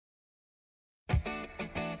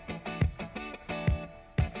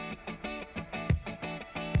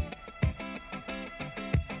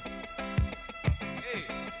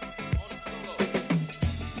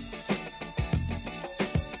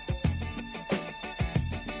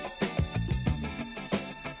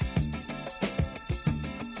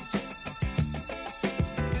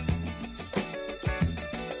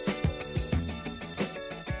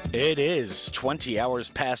It is 20 hours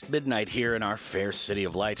past midnight here in our fair city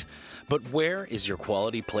of light. But where is your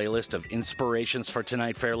quality playlist of inspirations for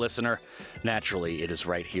tonight, fair listener? Naturally, it is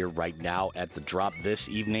right here, right now, at the drop this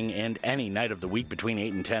evening and any night of the week between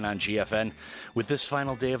 8 and 10 on GFN, with this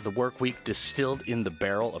final day of the work week distilled in the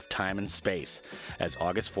barrel of time and space as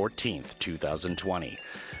August 14th, 2020.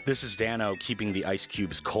 This is Danno, keeping the ice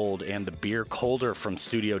cubes cold and the beer colder from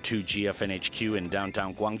Studio 2 GFN HQ in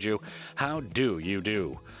downtown Gwangju. How do you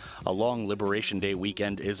do? A long Liberation Day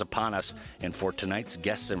weekend is upon us, and for tonight's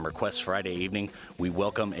Guests and Requests Friday evening, we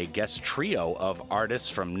welcome a guest trio of artists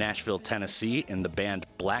from Nashville, Tennessee in the band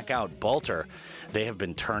Blackout Balter. They have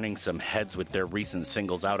been turning some heads with their recent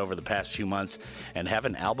singles out over the past few months and have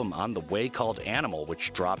an album on the way called Animal,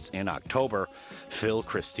 which drops in October. Phil,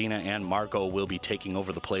 Christina, and Marco will be taking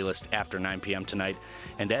over the playlist after 9 p.m. tonight,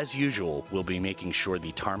 and as usual, we'll be making sure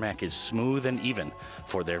the tarmac is smooth and even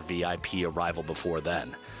for their VIP arrival before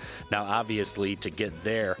then. Now, obviously, to get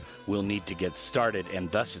there, we'll need to get started, and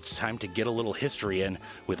thus it's time to get a little history in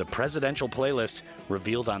with a presidential playlist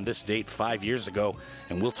revealed on this date 5 years ago,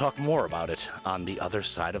 and we'll talk more about it on the other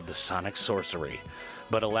side of the sonic sorcery.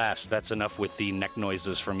 But alas, that's enough with the neck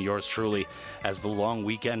noises from yours truly, as the long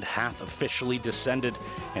weekend hath officially descended,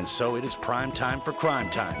 and so it is prime time for crime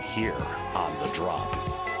time here on The Drop.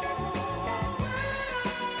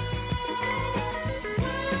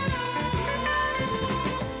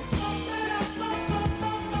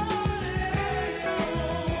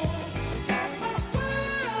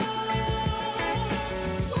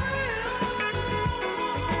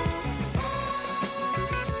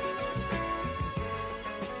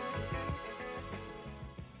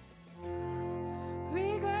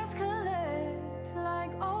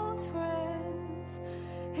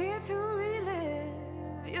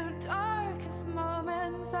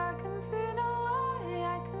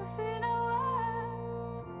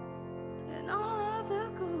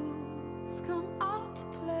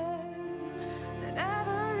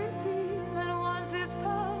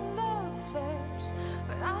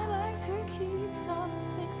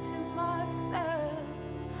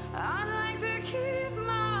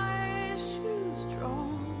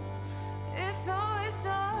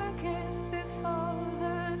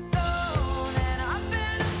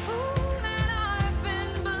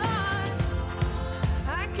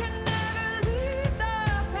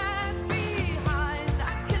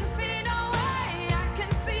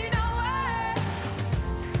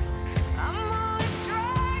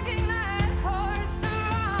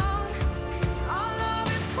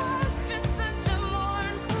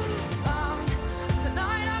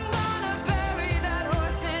 Tonight I'm gonna bury that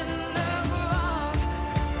horse in the ground.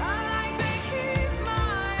 'Cause I like to keep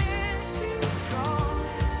my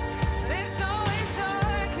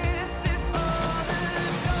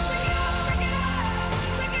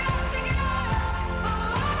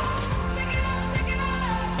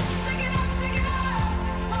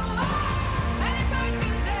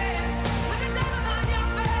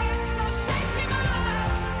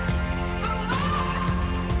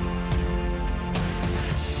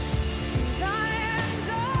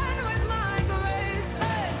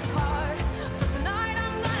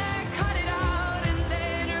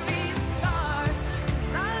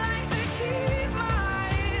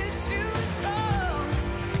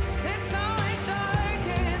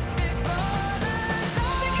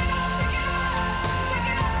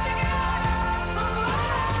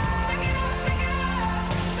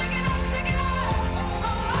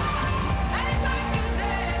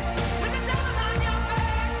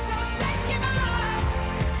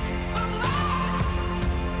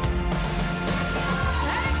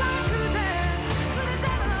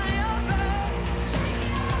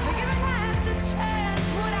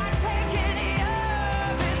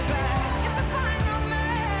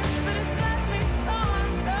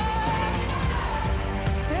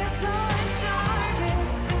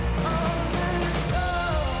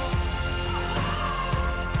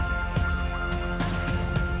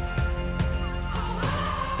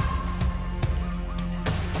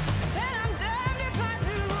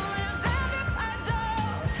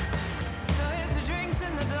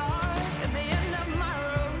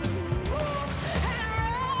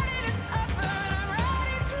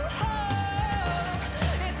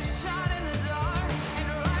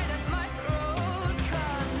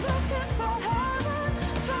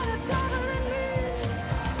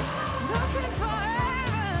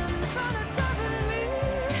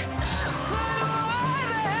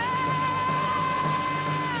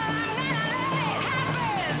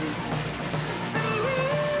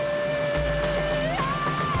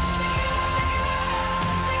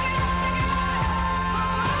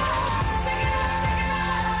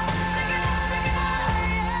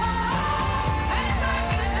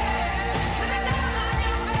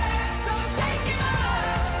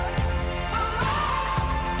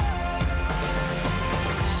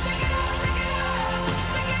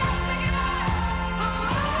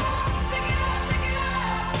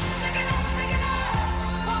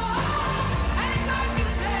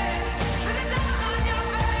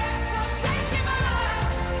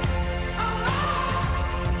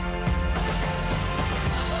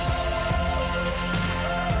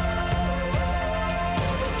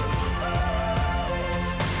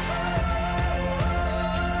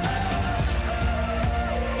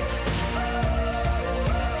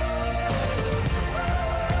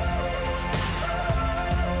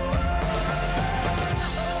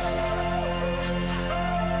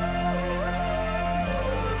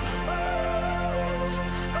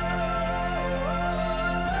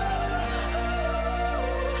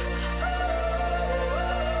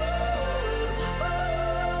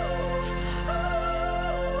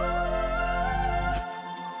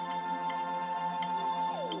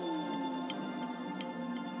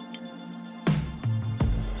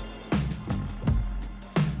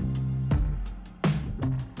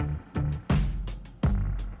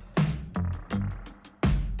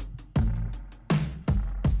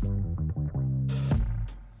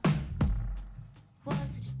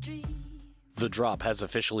The Drop has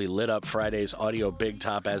officially lit up Friday's audio big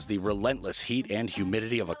top as the relentless heat and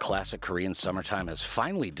humidity of a classic Korean summertime has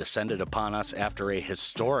finally descended upon us after a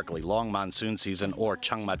historically long monsoon season, or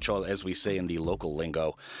changmachol as we say in the local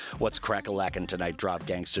lingo. What's crack-a-lackin' tonight, Drop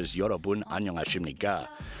gangsters? Yorobun 안녕하십니까?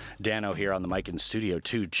 Danno here on the mic in Studio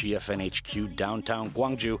 2, GFN HQ, downtown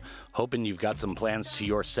Gwangju, hoping you've got some plans to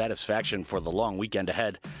your satisfaction for the long weekend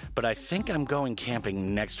ahead. But I think I'm going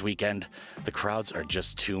camping next weekend. The crowds are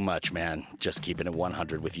just too much, man. Just keeping it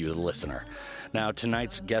 100 with you, the listener. Now,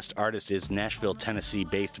 tonight's guest artist is Nashville,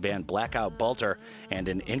 Tennessee-based band Blackout Balter. And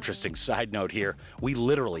an interesting side note here, we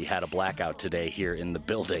literally had a blackout today here in the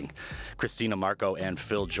building. Christina, Marco, and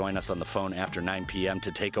Phil join us on the phone after 9 p.m.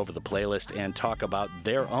 to take over the playlist and talk about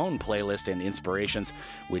their own playlist and inspirations,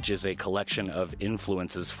 which is a collection of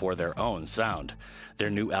influences for their own sound. Their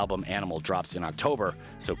new album, Animal, drops in October,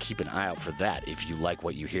 so keep an eye out for that if you like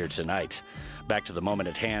what you hear tonight. Back to the moment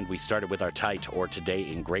at hand, we started with our tight or Today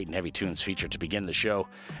in Great and Heavy Tunes feature to begin the show,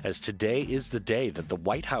 as today is the day that the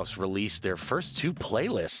White House released their first two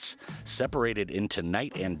playlists, separated into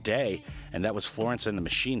night and day, and that was Florence and the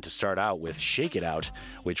Machine to start out with Shake It Out,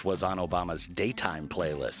 which was on Obama's daytime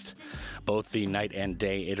playlist. Both the night and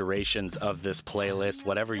day iterations of this playlist,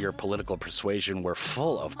 whatever your political persuasion, were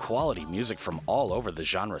full of quality music from all over the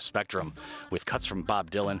genre spectrum, with cuts from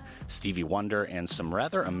Bob Dylan, Stevie Wonder, and some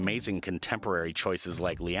rather amazing contemporary choices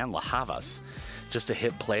like Lianne La Havas. Just a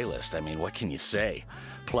hit playlist, I mean, what can you say?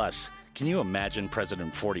 Plus, can you imagine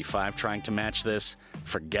President 45 trying to match this?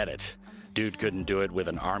 Forget it. Dude couldn't do it with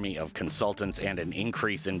an army of consultants and an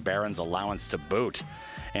increase in Barron's allowance to boot.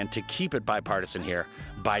 And to keep it bipartisan here,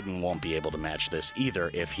 Biden won't be able to match this either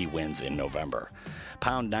if he wins in November.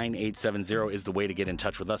 Pound 9870 is the way to get in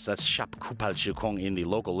touch with us. That's Shap Kupal Chukong in the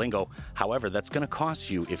local lingo. However, that's going to cost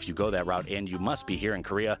you if you go that route, and you must be here in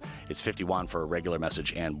Korea. It's 50 won for a regular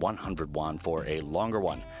message and 100 won for a longer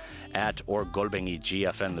one. At or Golbengi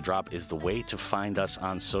GFN The Drop is the way to find us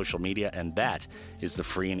on social media, and that is the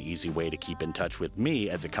free and easy way to keep in touch with me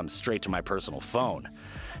as it comes straight to my personal phone.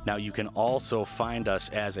 Now, you can also find us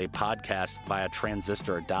as a podcast via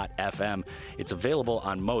transistor.fm. It's available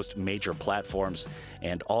on most major platforms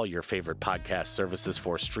and all your favorite podcast services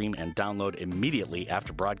for stream and download immediately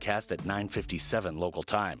after broadcast at 9:57 local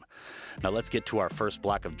time. Now, let's get to our first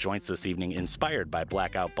block of joints this evening, inspired by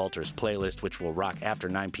Blackout Balter's playlist, which will rock after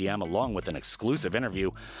 9 p.m., along with an exclusive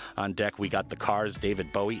interview. On deck, we got the Cars,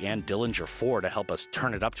 David Bowie, and Dilliger Four to help us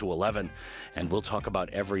turn it up to 11. And we'll talk about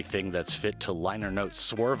everything that's fit to liner note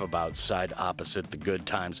swerve about side opposite the good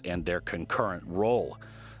times and their concurrent role.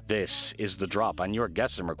 This is The Drop on your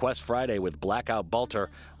Guest and Request Friday with Blackout Balter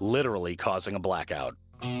literally causing a blackout.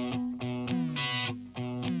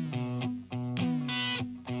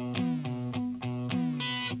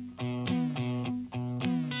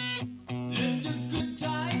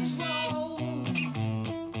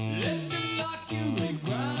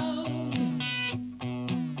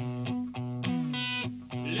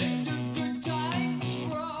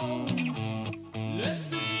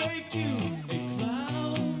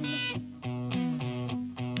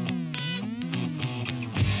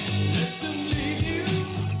 Leave you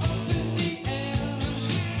up in the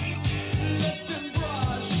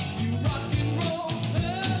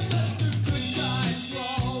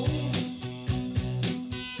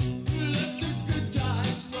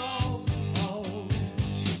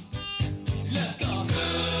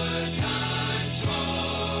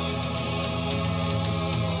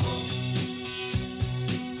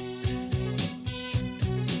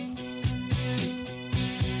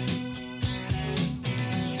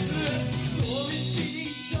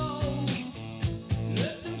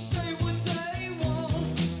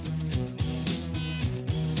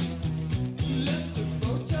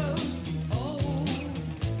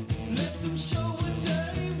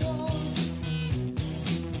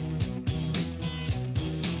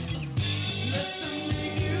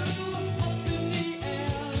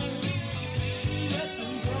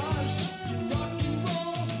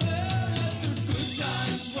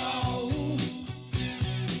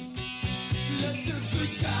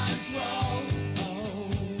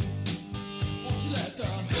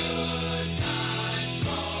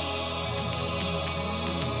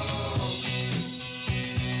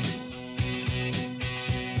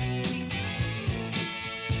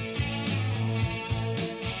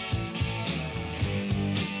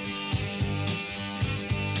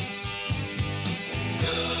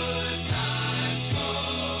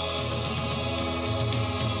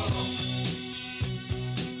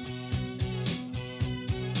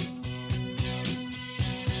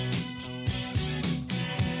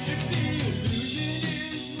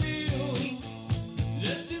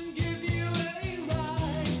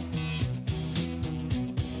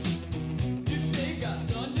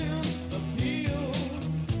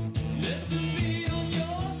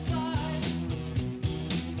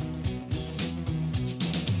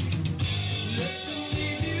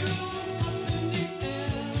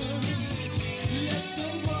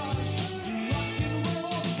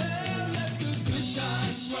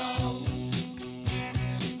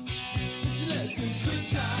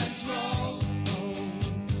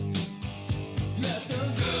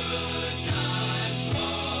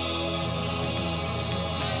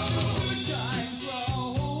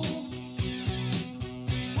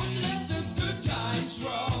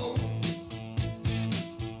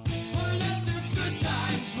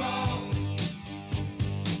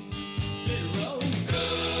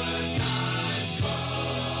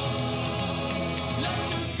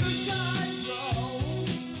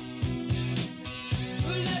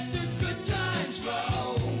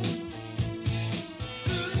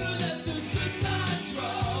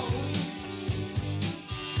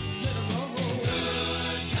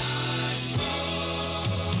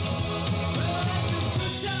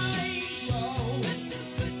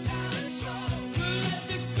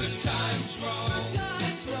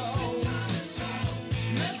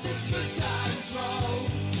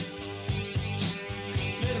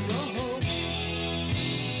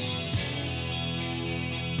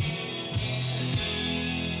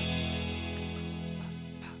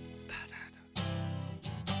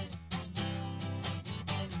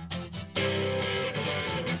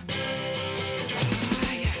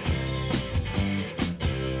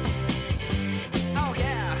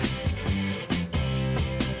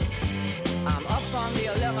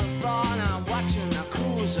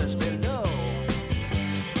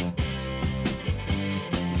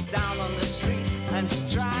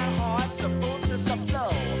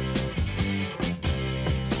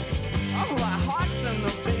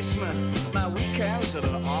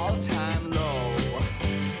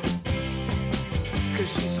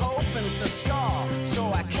hoping to score, so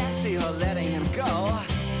I can't see her letting him go.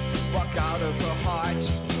 Walk out of her heart,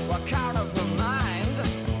 walk out of her mind.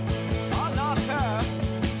 Oh, not her.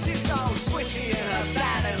 She's so swishy in her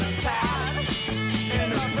satin and tan, in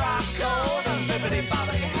her frock coat and bibbity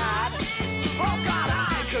bobbity hat. Oh God,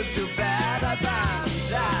 I could do better than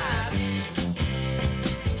that.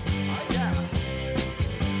 Oh yeah.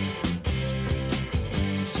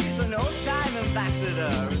 She's an old-time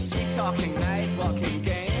ambassador, sweet talking, night walking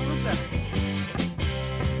games.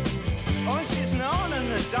 Oh, and she's known in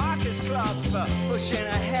the darkest clubs for pushing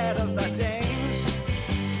ahead of the dames.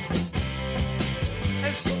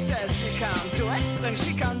 If she says she can't do it, then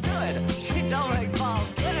she can't do it. She don't make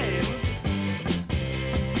false claims.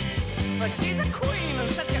 But she's a queen, and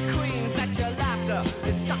such a queen, such a laughter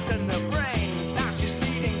is sucked in the brains. Now she's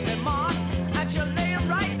leading them on, and she'll lay it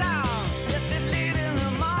right down. Yes, she's leading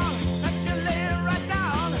them on, and she'll lay it right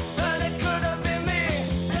down. And it could have been me,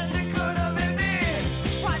 yes, it could have been me.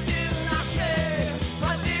 Why didn't I say,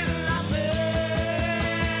 why didn't I say?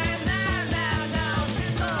 Now,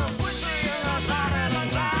 she's so swishy in her satin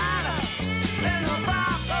and tan, in her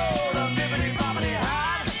frock coat and bibbity bobbity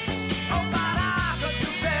hat. Oh, but I could do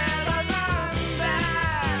better than that.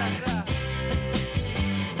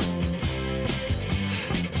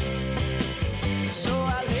 So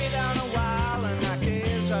I lay down a while and I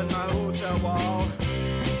gaze at my hotel wall.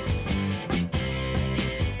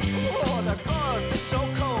 Oh, the good is so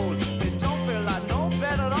cold, they don't feel like no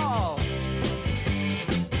bed at all.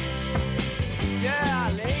 Yeah,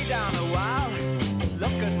 I lay down a while,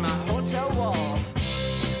 look at my hotel wall.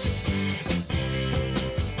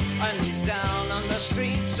 And he's down on the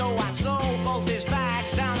street, so I throw both his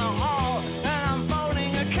bags down the hall. And I'm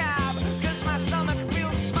phoning a cab, cause my stomach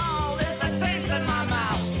feels small. There's a taste in my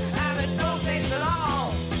mouth, and it don't taste at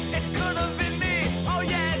all. It could have been me, oh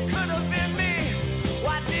yeah, it could have been me.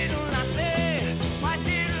 Why didn't I say, why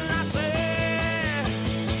didn't I say?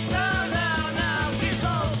 No, she's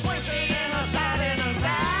so swishy in her satin and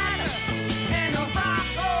tan, in her frock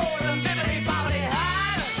coat and bibbity bobbity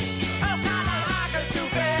hat. Oh God, I could do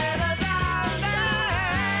better than that.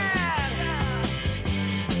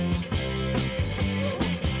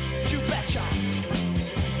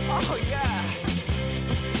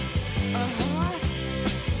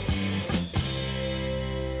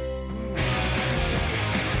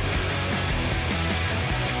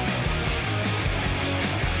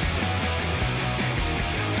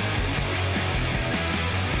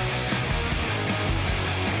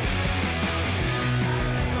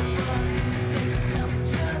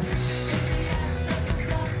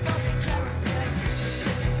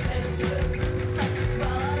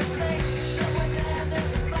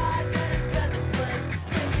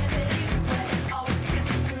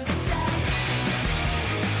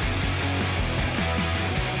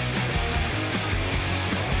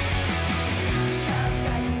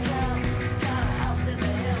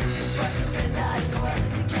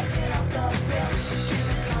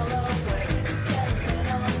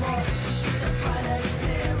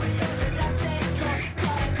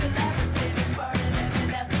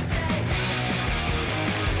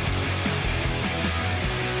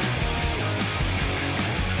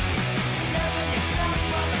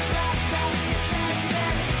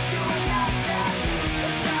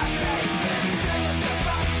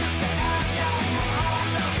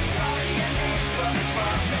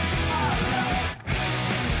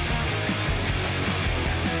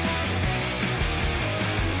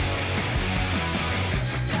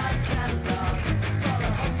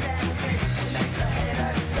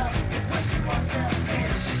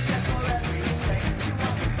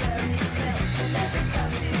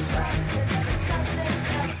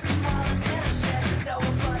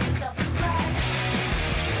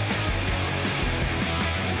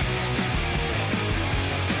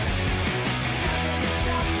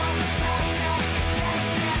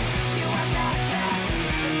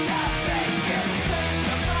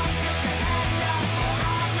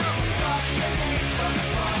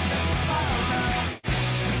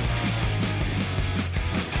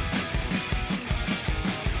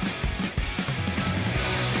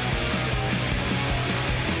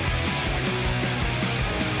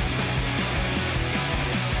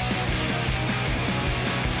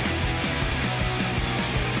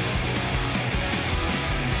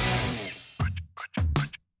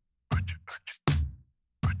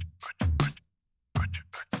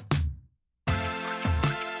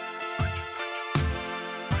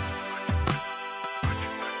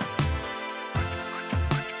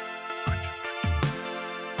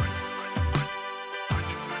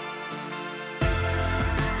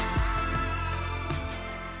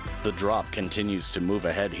 The drop continues to move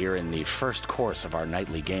ahead here in the first course of our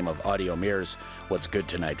nightly game of audio mirrors. What's good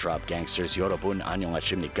tonight, drop gangsters? 여러분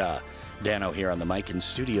안녕하십니까? Danno here on the mic in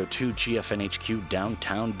Studio 2 GFN HQ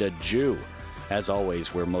downtown Jeju. As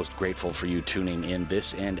always, we're most grateful for you tuning in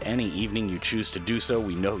this and any evening you choose to do so.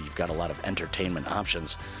 We know you've got a lot of entertainment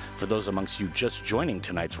options. For those amongst you just joining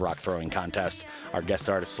tonight's rock throwing contest, our guest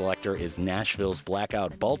artist selector is Nashville's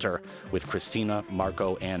Blackout Balter, with Christina,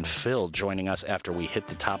 Marco, and Phil joining us after we hit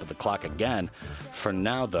the top of the clock again. For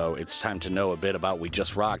now, though, it's time to know a bit about We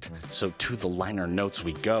Just Rocked, so to the liner notes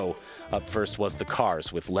we go. Up first was The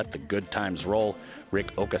Cars with Let the Good Times Roll.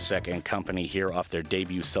 Ric Ocasek and company here off their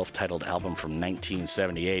debut self-titled album from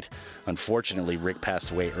 1978. Unfortunately, Rick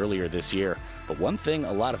passed away earlier this year, but one thing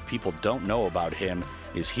a lot of people don't know about him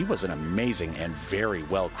is he was an amazing and very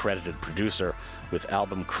well-credited producer, with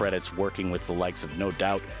album credits working with the likes of No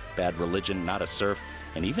Doubt, Bad Religion, Not a Surf,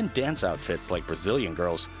 and even dance outfits like Brazilian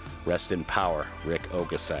Girls. Rest in power, Ric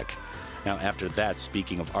Ocasek. Now, after that,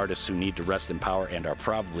 speaking of artists who need to rest in power and are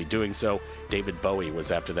probably doing so, David Bowie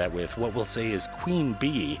was after that with what we'll say is Queen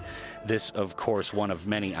Bee. This, of course, one of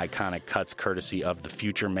many iconic cuts courtesy of the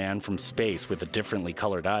future man from space with the differently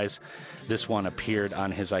colored eyes. This one appeared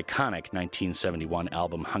on his iconic 1971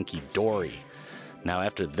 album Hunky Dory. Now,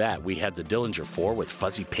 after that, we had the Dilliger Four with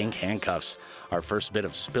Fuzzy Pink Handcuffs. Our first bit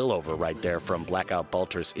of spillover right there from Blackout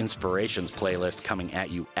Balter's Inspirations playlist coming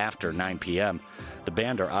at you after 9 p.m. The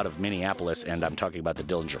band are out of Minneapolis, and I'm talking about the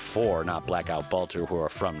Dilliger Four, not Blackout Balter, who are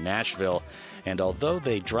from Nashville. And although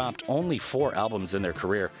they dropped only 4 albums in their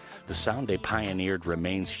career, the sound they pioneered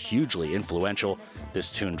remains hugely influential.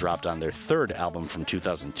 This tune dropped on their 3rd album from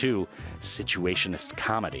 2002, Situationist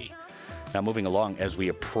Comedy. Now, moving along, as we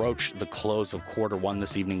approach the close of quarter one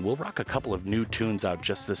this evening, we'll rock a couple of new tunes out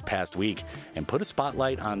just this past week and put a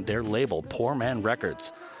spotlight on their label, Poor Man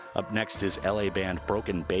Records. Up next is LA band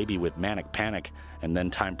Broken Baby with Manic Panic, and then,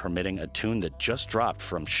 time permitting, a tune that just dropped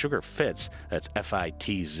from Sugar Fitz, that's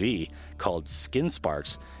F-I-T-Z, called Skin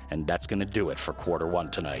Sparks, and that's going to do it for quarter one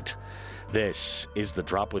tonight. This is The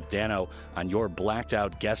Drop with Danno on your blacked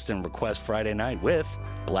out guest and request Friday night with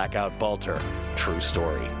Blackout Balter. True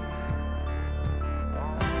story.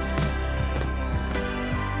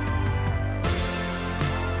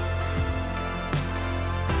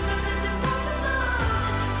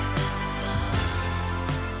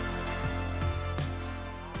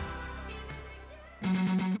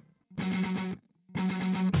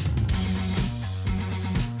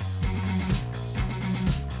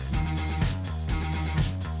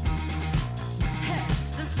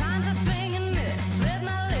 Sometimes I swing and miss with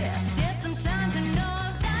my lips. Yeah, sometimes I know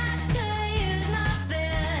I've got to use my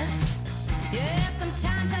fists. Yeah,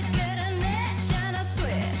 sometimes I get an itch and I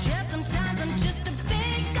switch. Yeah, sometimes I'm just a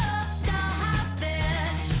big old dollhouse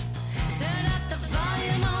bitch. Turn up the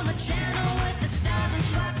volume on my channel with the stars and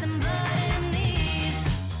swipes and blood in these.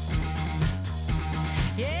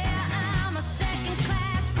 Yeah, I'm a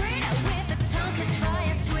second-class breeder with a tongue kiss for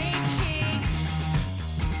your sweet cheeks.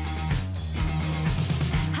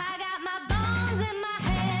 I got my bones in my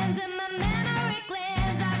hands and my memory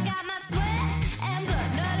glands. I got my sweat and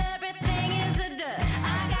blood, not everything is a dud.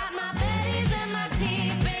 I got my betties and my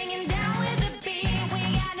teeth banging down with the beat. We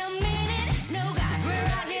got no minute, no guys, we're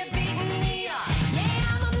out here beating the odds.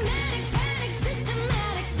 Yeah, I'm a manic panic,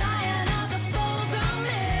 systematic scion of the full-grown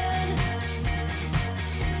man.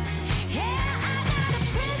 Yeah, I got a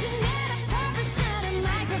prison and a purpose and a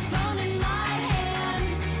microphone in my hand.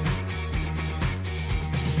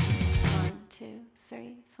 1, 2,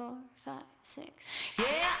 3, 4, 5, 6. Yeah,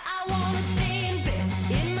 I wanna stay in bed,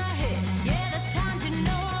 in my head. Yeah, there's time to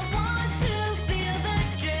know I want to feel the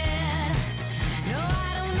dread. No, I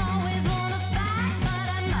don't always wanna fight, but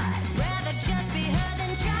I might rather just be heard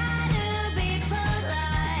than try to be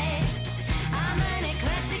polite. I'm an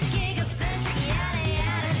eclectic, egocentric, yada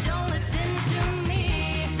yada, don't listen to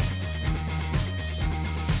me.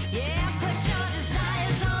 Yeah, put your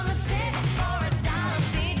desires on the table for $1,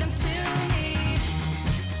 feed them to me.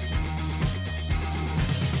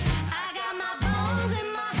 I got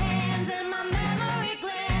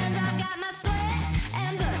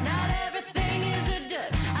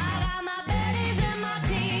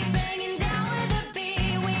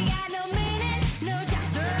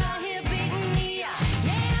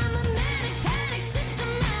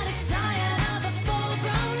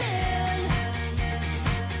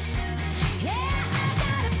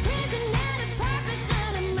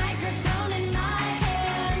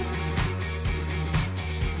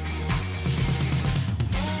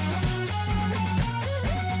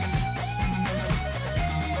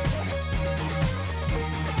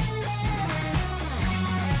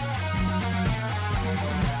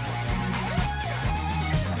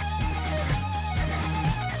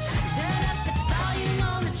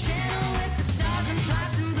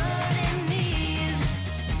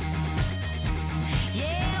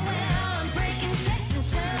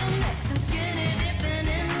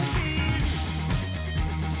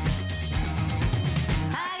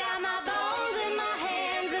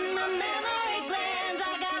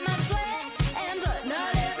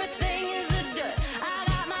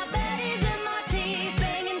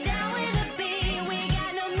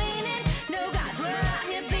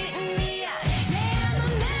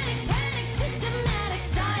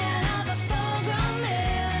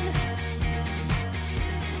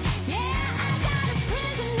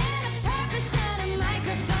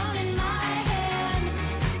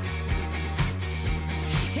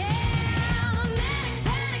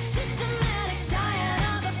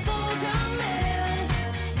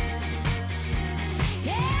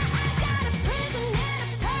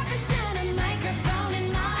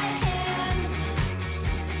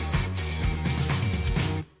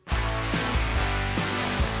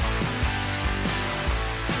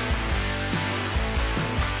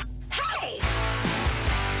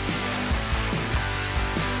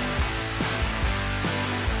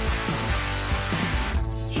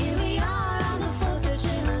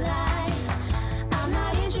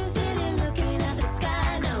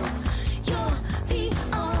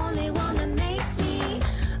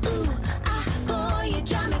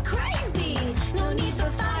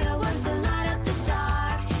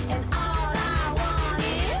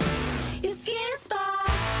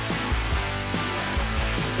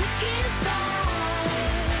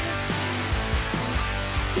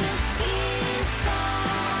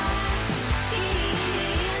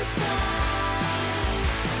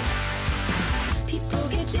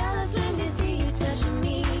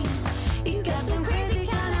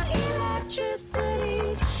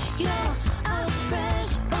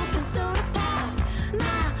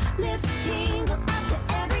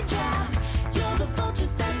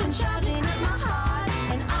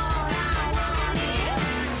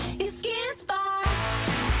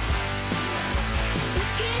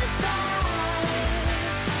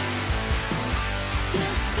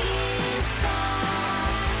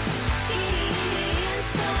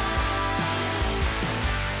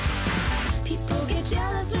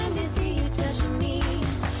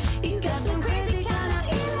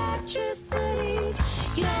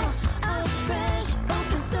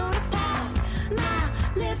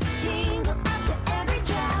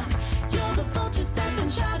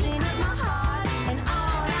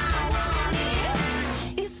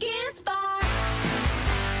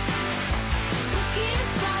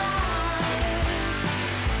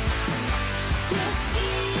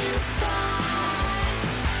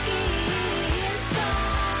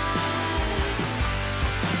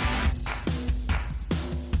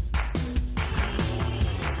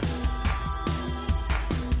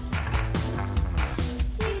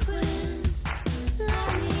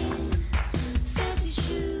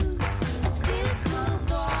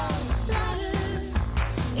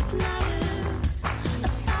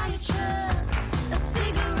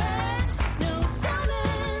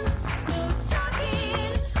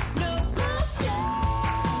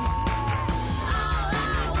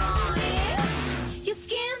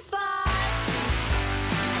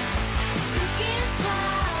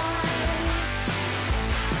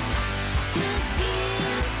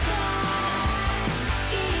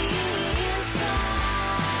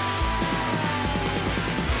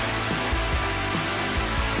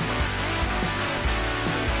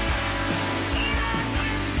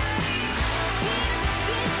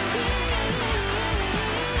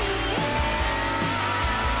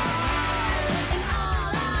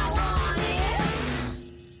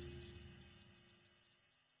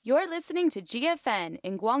You're listening to GFN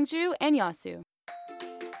in Gwangju and Yeosu.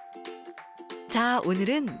 자,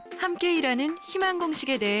 오늘은 함께 일하는 희망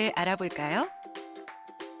공식에 대해 알아볼까요?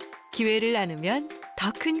 기회를 나누면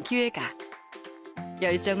더 큰 기회가,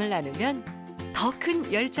 열정을 나누면 더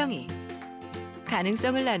큰 열정이,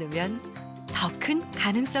 가능성을 나누면 더 큰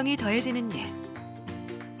가능성이 더해지는 일.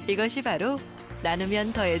 이것이 바로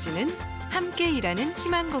나누면 더해지는 함께 일하는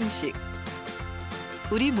희망 공식.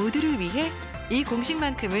 우리 모두를 위해 이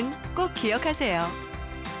공식만큼은 꼭 기억하세요.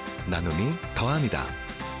 나눔이 더합니다.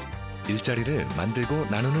 일자리를 만들고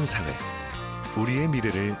나누는 사회. 우리의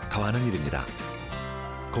미래를 더하는 일입니다.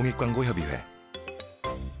 공익광고협의회.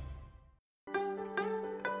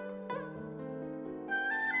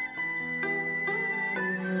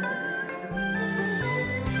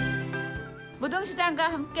 무등시장과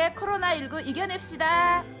함께 코로나19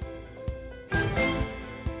 이겨냅시다.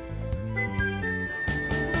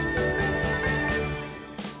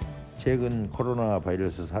 최근 코로나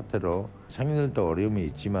바이러스 사태로 상인들도 어려움이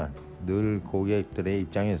있지만 늘 고객들의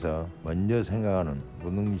입장에서 먼저 생각하는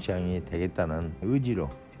무등시장이 되겠다는 의지로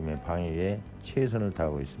지금 방역에 최선을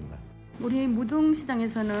다하고 있습니다. 우리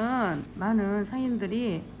무등시장에서는 많은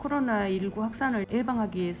상인들이 코로나19 확산을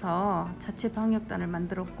예방하기 위해서 자체 방역단을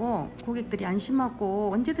만들었고, 고객들이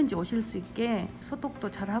안심하고 언제든지 오실 수 있게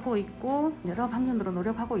소독도 잘하고 있고 여러 방면으로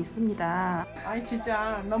노력하고 있습니다. 아니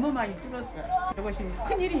진짜 너무 많이 줄었어요. 이것이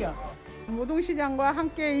큰일이요. 무등시장과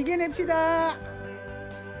함께 이겨냅시다.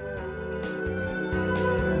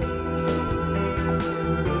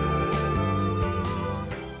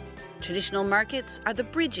 Traditional markets are the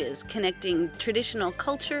bridges connecting traditional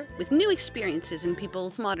culture with new experiences in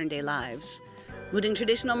people's modern-day lives. Muding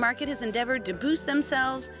Traditional Market has endeavored to boost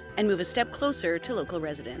themselves and move a step closer to local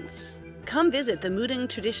residents. Come visit the Muding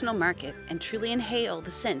Traditional Market and truly inhale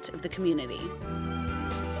the scent of the community.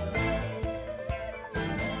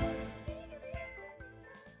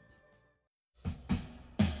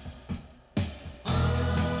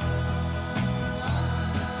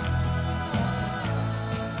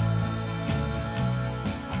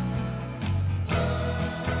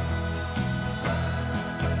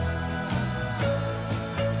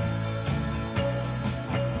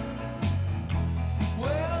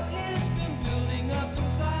 Well, it's been building up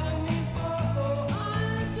inside of me for, oh,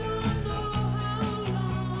 I don't know how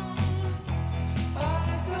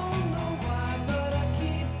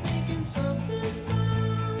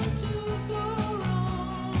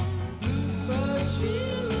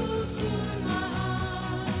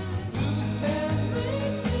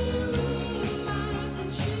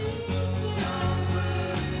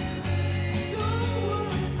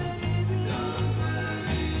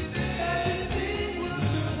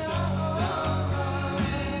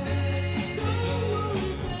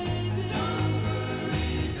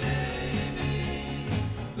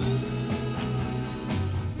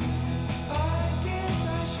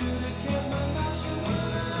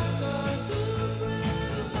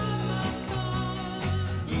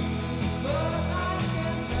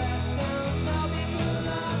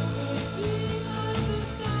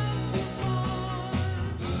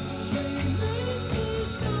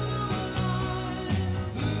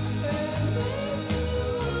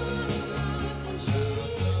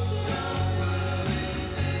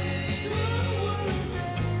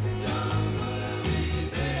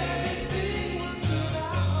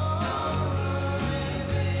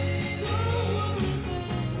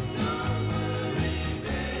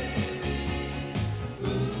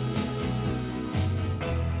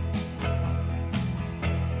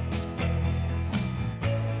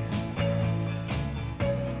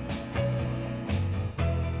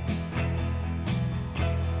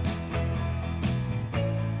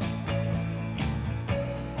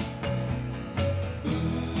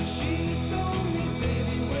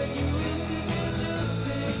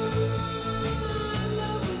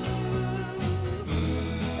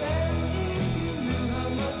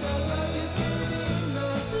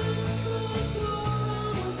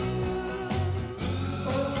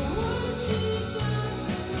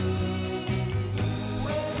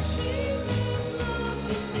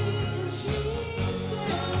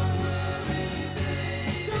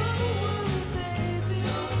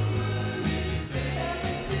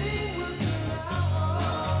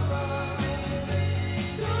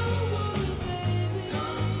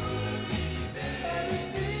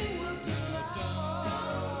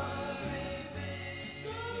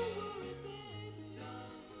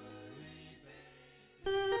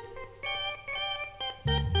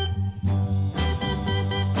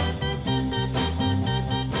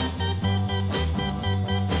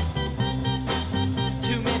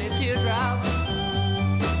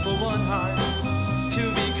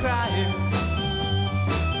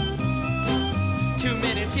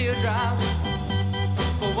teardrops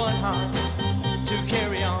for one heart to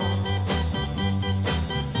carry on.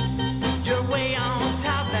 You're way on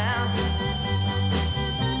top now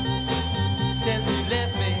since you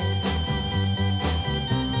left me.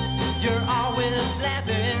 You're always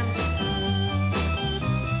laughing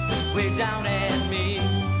way down at me.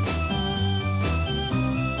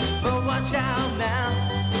 But watch out now,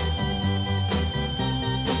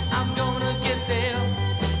 I'm gonna get there.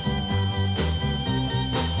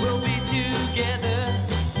 We'll be together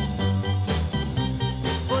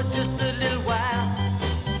for just a little while,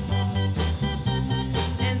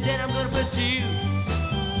 and then I'm gonna put you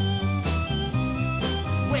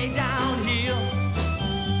way down here,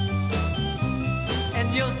 and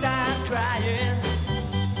you'll start crying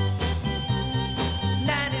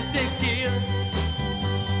 96 tears.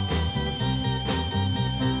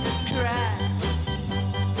 Cry,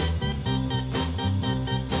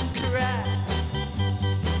 cry.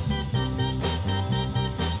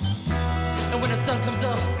 And when the sun comes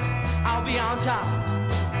up, I'll be on top.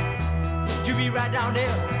 You be right down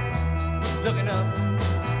there, looking up.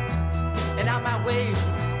 And I might wave,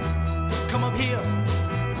 come up here,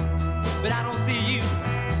 but I don't see you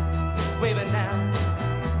waving now.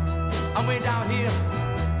 I'm way down here,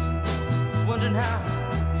 wondering how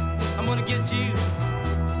I'm gonna get you,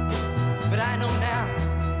 but I know now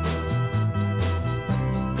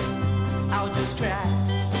I'll just cry,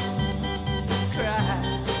 cry,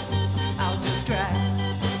 I'll just cry.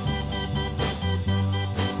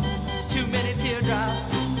 Too many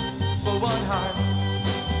teardrops for one heart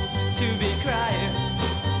to be crying.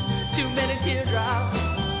 Too many teardrops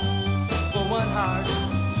for one heart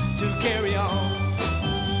to carry on.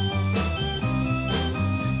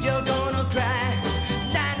 You're gonna cry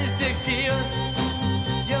 96 tears.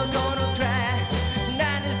 You're gonna cry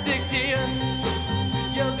 96 tears.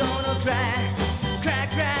 You're gonna cry, cry,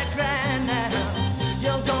 cry, cry now.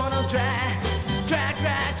 You're gonna cry, cry,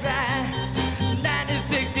 cry, cry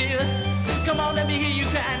 96 tears. Come on, let me hear you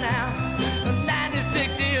cry now.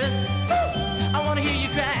 96 tears. Woo! I wanna hear you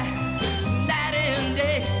cry night and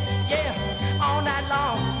day, yeah, all night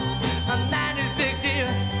long. 96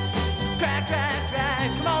 tears. Cry, cry, cry.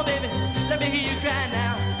 Come on, baby, let me hear you cry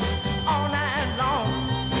now. All night long.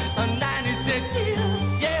 96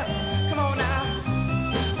 tears. Yeah, come on now.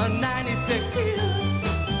 96 tears.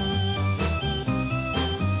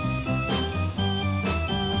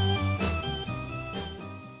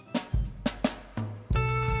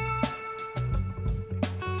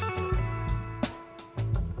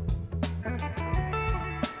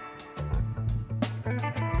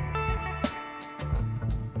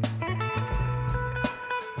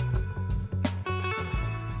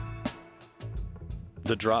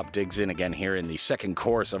 The Drop digs in again here in the second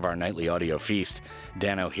course of our nightly audio feast.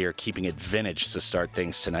 Danno here keeping it vintage to start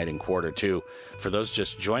things tonight in quarter two. For those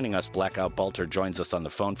just joining us, Blackout Balter joins us on the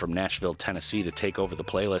phone from Nashville, Tennessee to take over the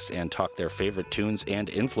playlist and talk their favorite tunes and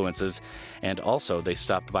influences. And also, they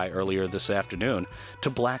stopped by earlier this afternoon to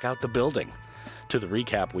black out the building. To the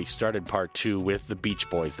recap, we started part two with the Beach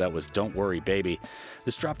Boys. That was Don't Worry Baby.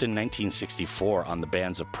 This dropped in 1964 on the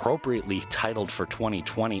band's appropriately titled for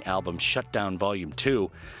 2020 album Shutdown Volume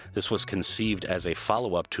 2. This was conceived as a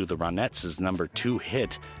follow-up to the Ronettes' number 2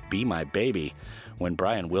 hit, Be My Baby. When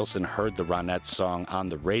Brian Wilson heard the Ronettes song on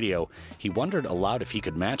the radio, he wondered aloud if he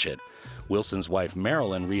could match it. Wilson's wife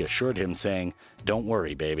Marilyn reassured him, saying, "Don't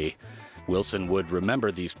worry, baby." Wilson would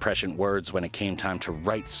remember these prescient words when it came time to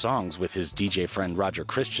write songs with his DJ friend Roger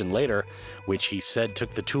Christian later, which he said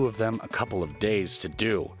took the two of them a couple of days to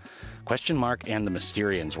do. Question Mark and the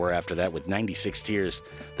Mysterians were after that with 96 Tears,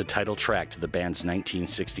 the title track to the band's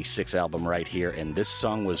 1966 album right here, and this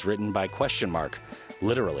song was written by Question Mark.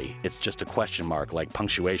 Literally, it's just a question mark like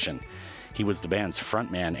punctuation. He was the band's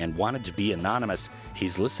frontman and wanted to be anonymous.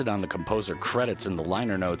 He's listed on the composer credits in the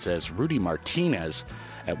liner notes as Rudy Martinez.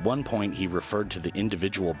 At one point, he referred to the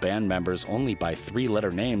individual band members only by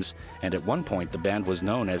 3-letter names, and at one point, the band was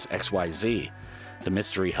known as XYZ. The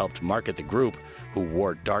mystery helped market the group, who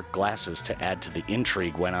wore dark glasses to add to the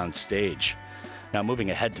intrigue when on stage. Now,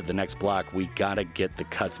 moving ahead to the next block, we gotta get the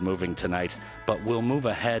cuts moving tonight, but we'll move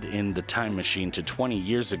ahead in the time machine to 20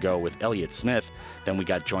 years ago with Elliott Smith. Then we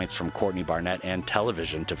got joints from Courtney Barnett and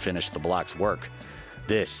Television to finish the block's work.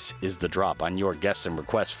 This is The Drop on your Guests and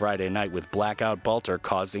Requests Friday night with Blackout Balter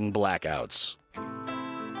causing blackouts.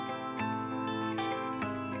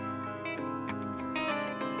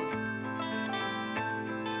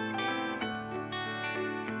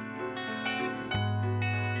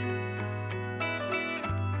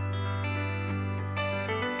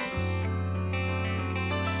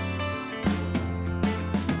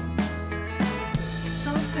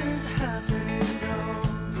 Something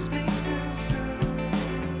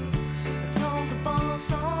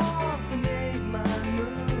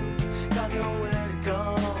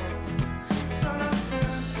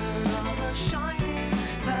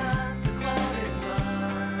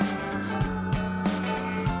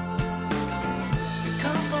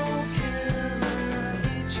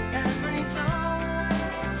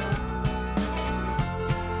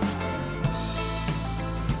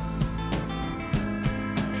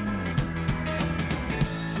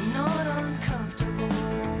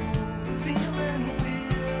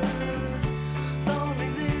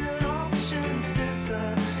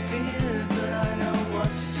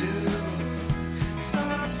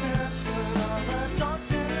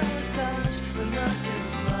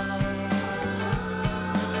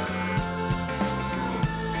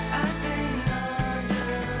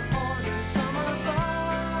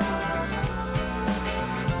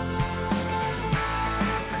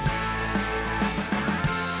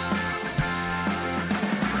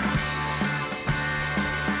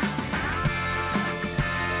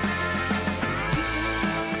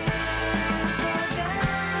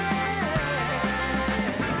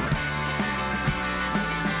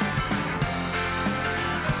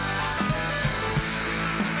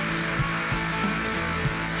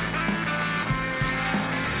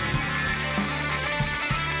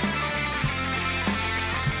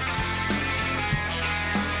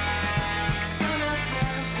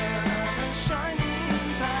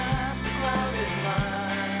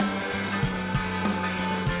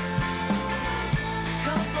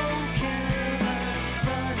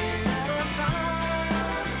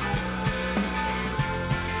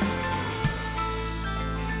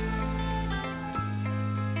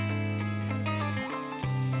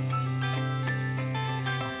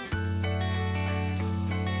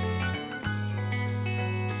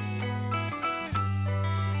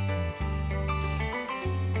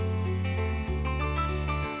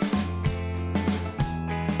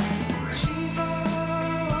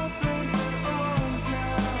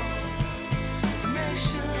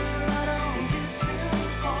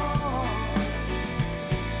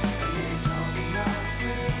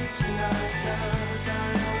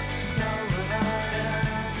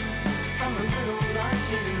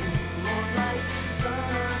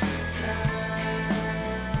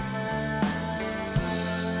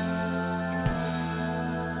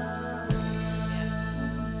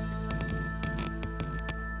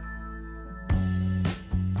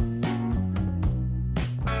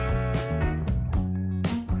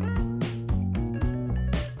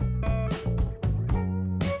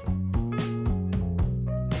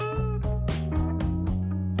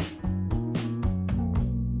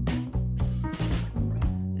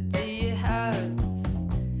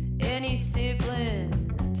any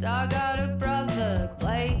siblings? I got a brother,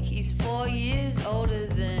 Blake, he's 4 years older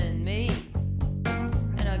than me,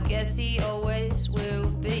 and I guess he always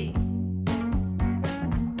will be.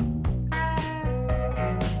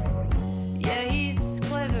 Yeah, he's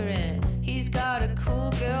clever and he's got a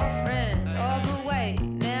cool girlfriend. Oh, but wait,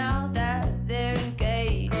 now that they're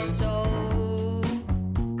engaged, so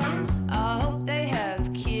I hope they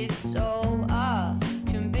have kids so I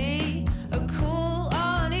can be a cool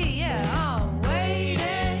auntie. Yeah, I'm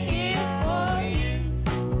waiting here for you.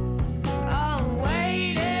 I'm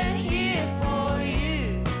waiting here for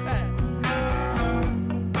you.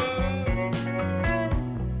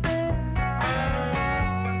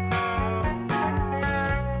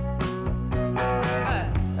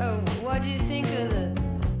 What'd you think of the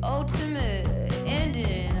ultimate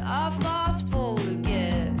ending? I fast forward,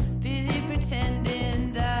 get busy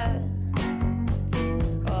pretending that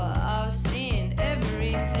I've seen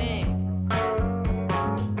everything.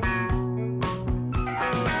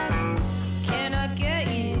 Can I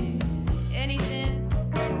get you anything?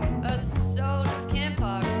 A soda can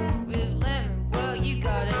pop with lemon. Well, you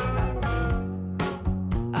got it.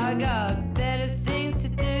 I got better things to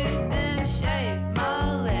do than shave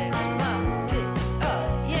my leg. My pits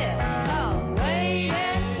up, yeah. I'm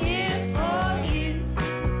waiting here for you.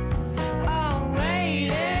 I'm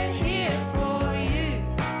waiting here for you.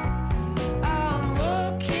 I'm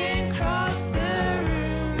looking across the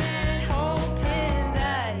room and hoping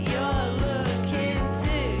that you're looking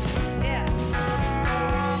too. Yeah.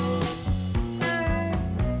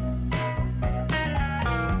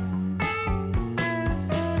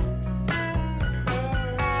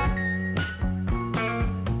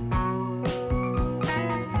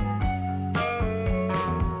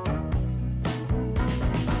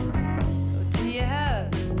 Do you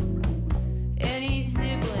have any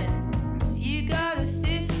siblings? You got a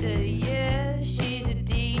sister, yeah, she's a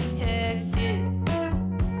detective.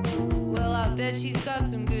 Well, I bet she's got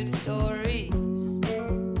some good stories.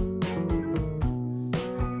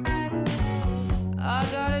 I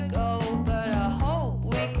gotta go, but I hope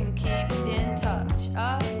we can keep in touch.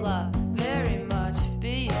 I'd like very much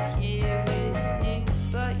be here with you,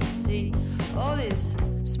 but you see, all this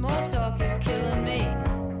small talk is killing me.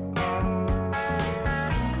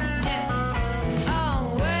 Yeah.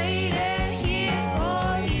 I'm waiting here for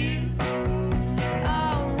you.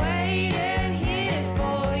 I'm waiting here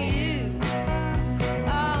for you.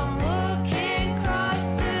 I'm looking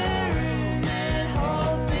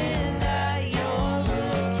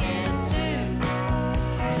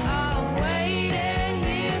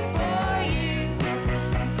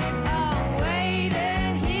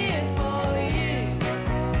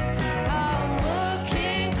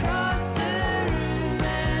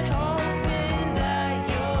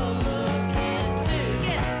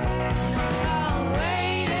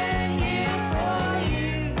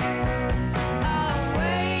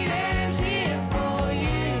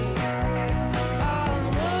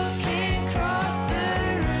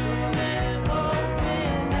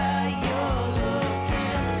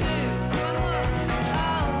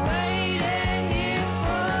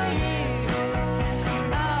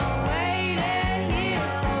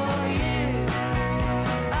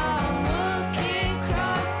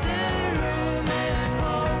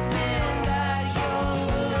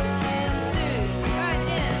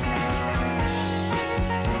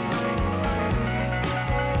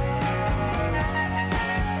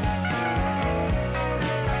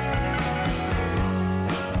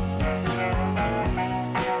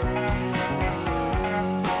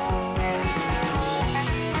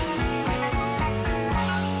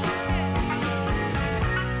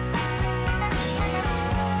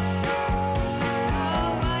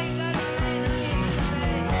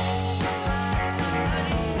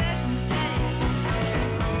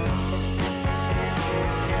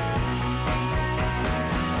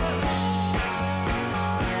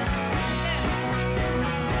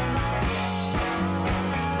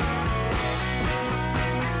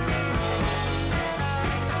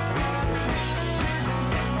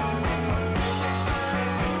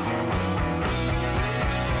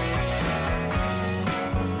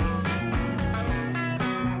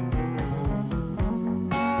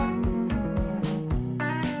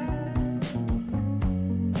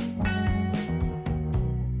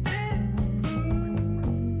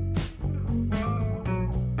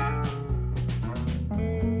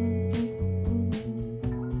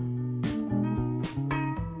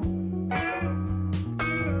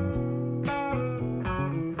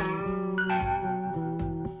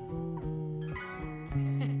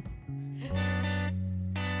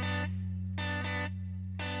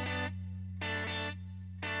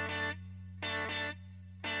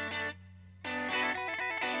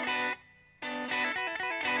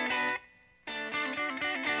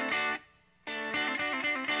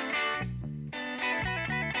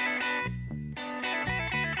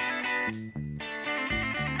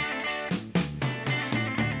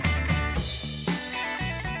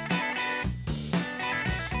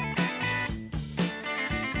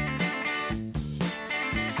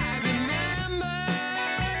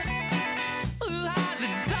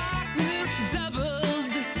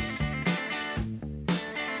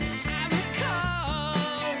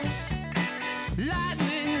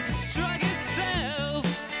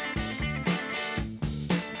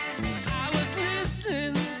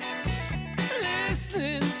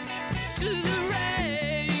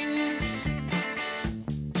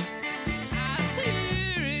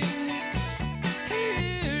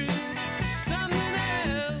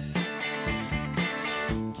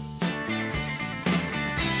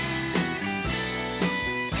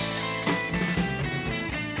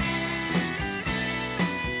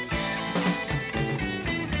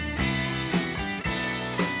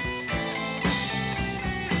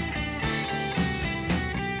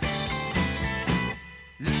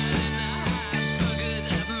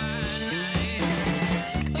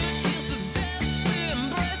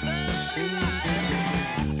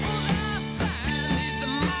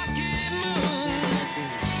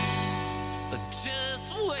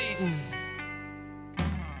waiting.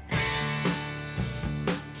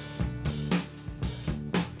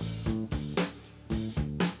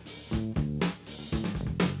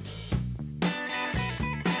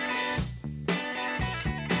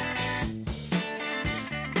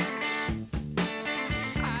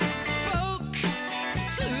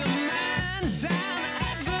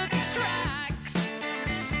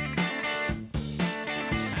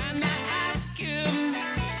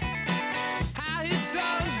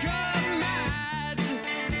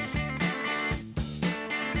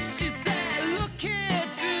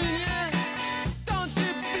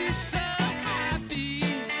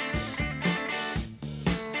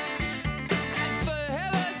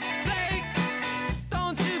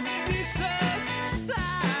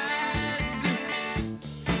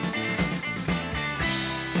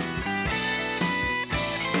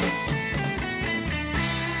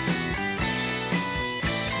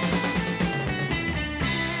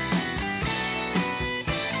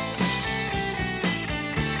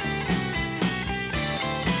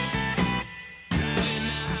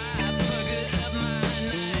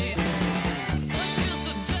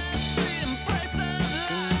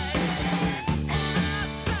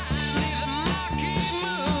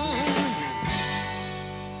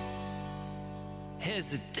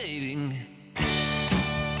 Hesitating.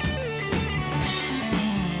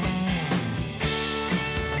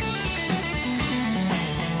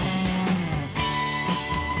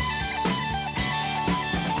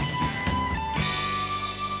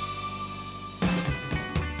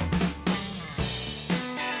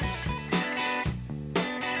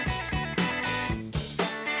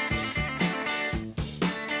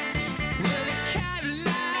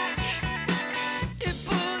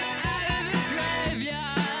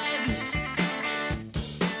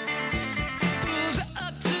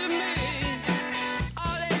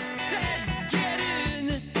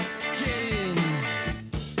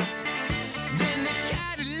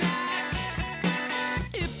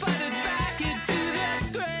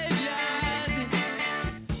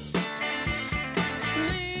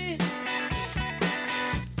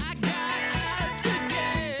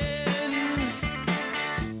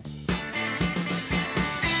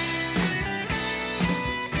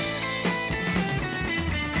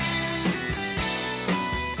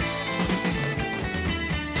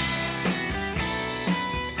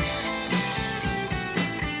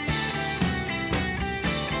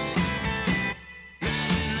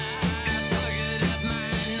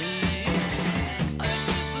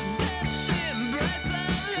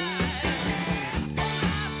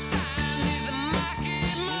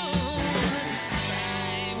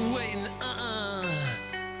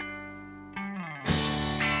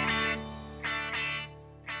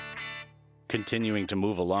 Continuing to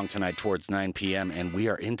move along tonight towards 9 p.m., and we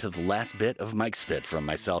are into the last bit of Mike Spit from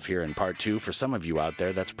myself here in part 2. For some of you out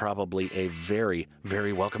there, that's probably a very,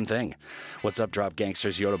 very welcome thing. What's up, Drop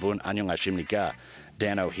Gangsters? 여러분, 안녕하십니까?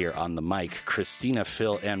 Danno here on the mic. Christina,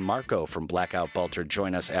 Phil, and Marco from Blackout Balter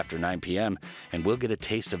join us after 9 p.m., and we'll get a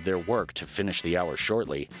taste of their work to finish the hour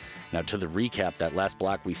shortly. Now, to the recap, that last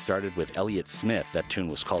block we started with Elliott Smith. That tune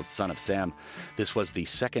was called Son of Sam. This was the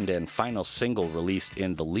second and final single released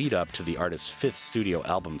in the lead-up to the artist's fifth studio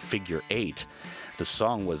album, Figure 8. The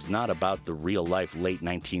song was not about the real-life late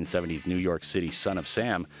 1970s New York City son of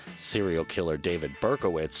Sam, serial killer David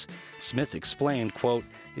Berkowitz. Smith explained, quote,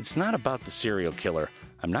 "It's not about the serial killer.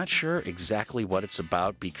 I'm not sure exactly what it's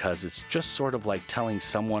about because it's just sort of like telling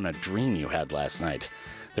someone a dream you had last night.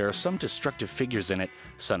 There are some destructive figures in it,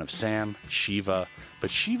 son of Sam, Shiva,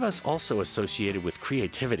 but Shiva's also associated with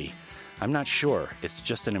creativity. I'm not sure. It's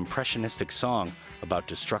just an impressionistic song about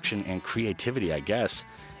destruction and creativity, I guess,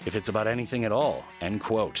 if it's about anything at all," end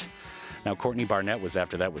quote. Now, Courtney Barnett was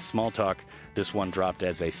after that with Small Talk. This one dropped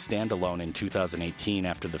as a standalone in 2018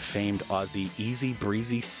 after the famed Aussie Easy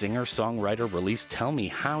Breezy singer-songwriter released Tell Me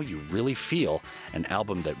How You Really Feel, an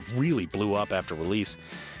album that really blew up after release.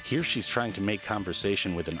 Here she's trying to make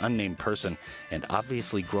conversation with an unnamed person and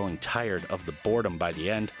obviously growing tired of the boredom by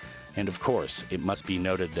the end. And of course, it must be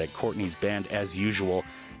noted that Courtney's band, as usual,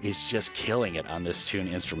 is just killing it on this tune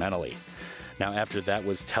instrumentally. Now, after that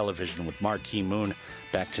was Television with Marquee Moon,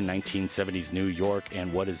 back to 1970s New York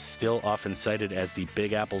and what is still often cited as the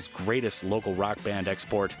Big Apple's greatest local rock band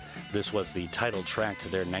export. This was the title track to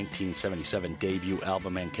their 1977 debut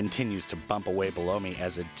album and continues to bump away below me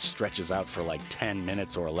as it stretches out for like 10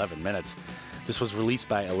 minutes or 11 minutes. This was released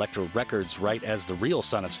by Elektra Records right as the real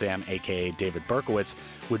Son of Sam, a.k.a. David Berkowitz,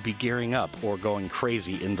 would be gearing up or going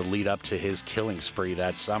crazy in the lead up to his killing spree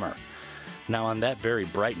that summer. Now, on that very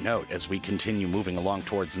bright note, as we continue moving along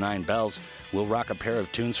towards 9 bells, we'll rock a pair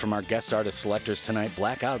of tunes from our guest artist selectors tonight,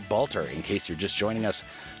 Blackout Balter, in case you're just joining us.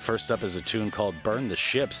 First up is a tune called Burn the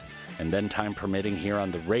Ships, and then time permitting here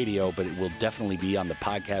on the radio, but it will definitely be on the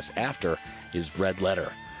podcast after, is Red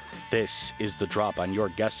Letter. This is the drop on your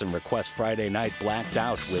Guest and Request Friday night, Blacked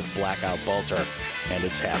Out with Blackout Balter, and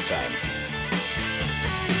it's halftime.